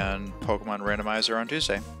 and Pokemon Randomizer on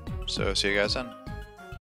Tuesday. So see you guys then.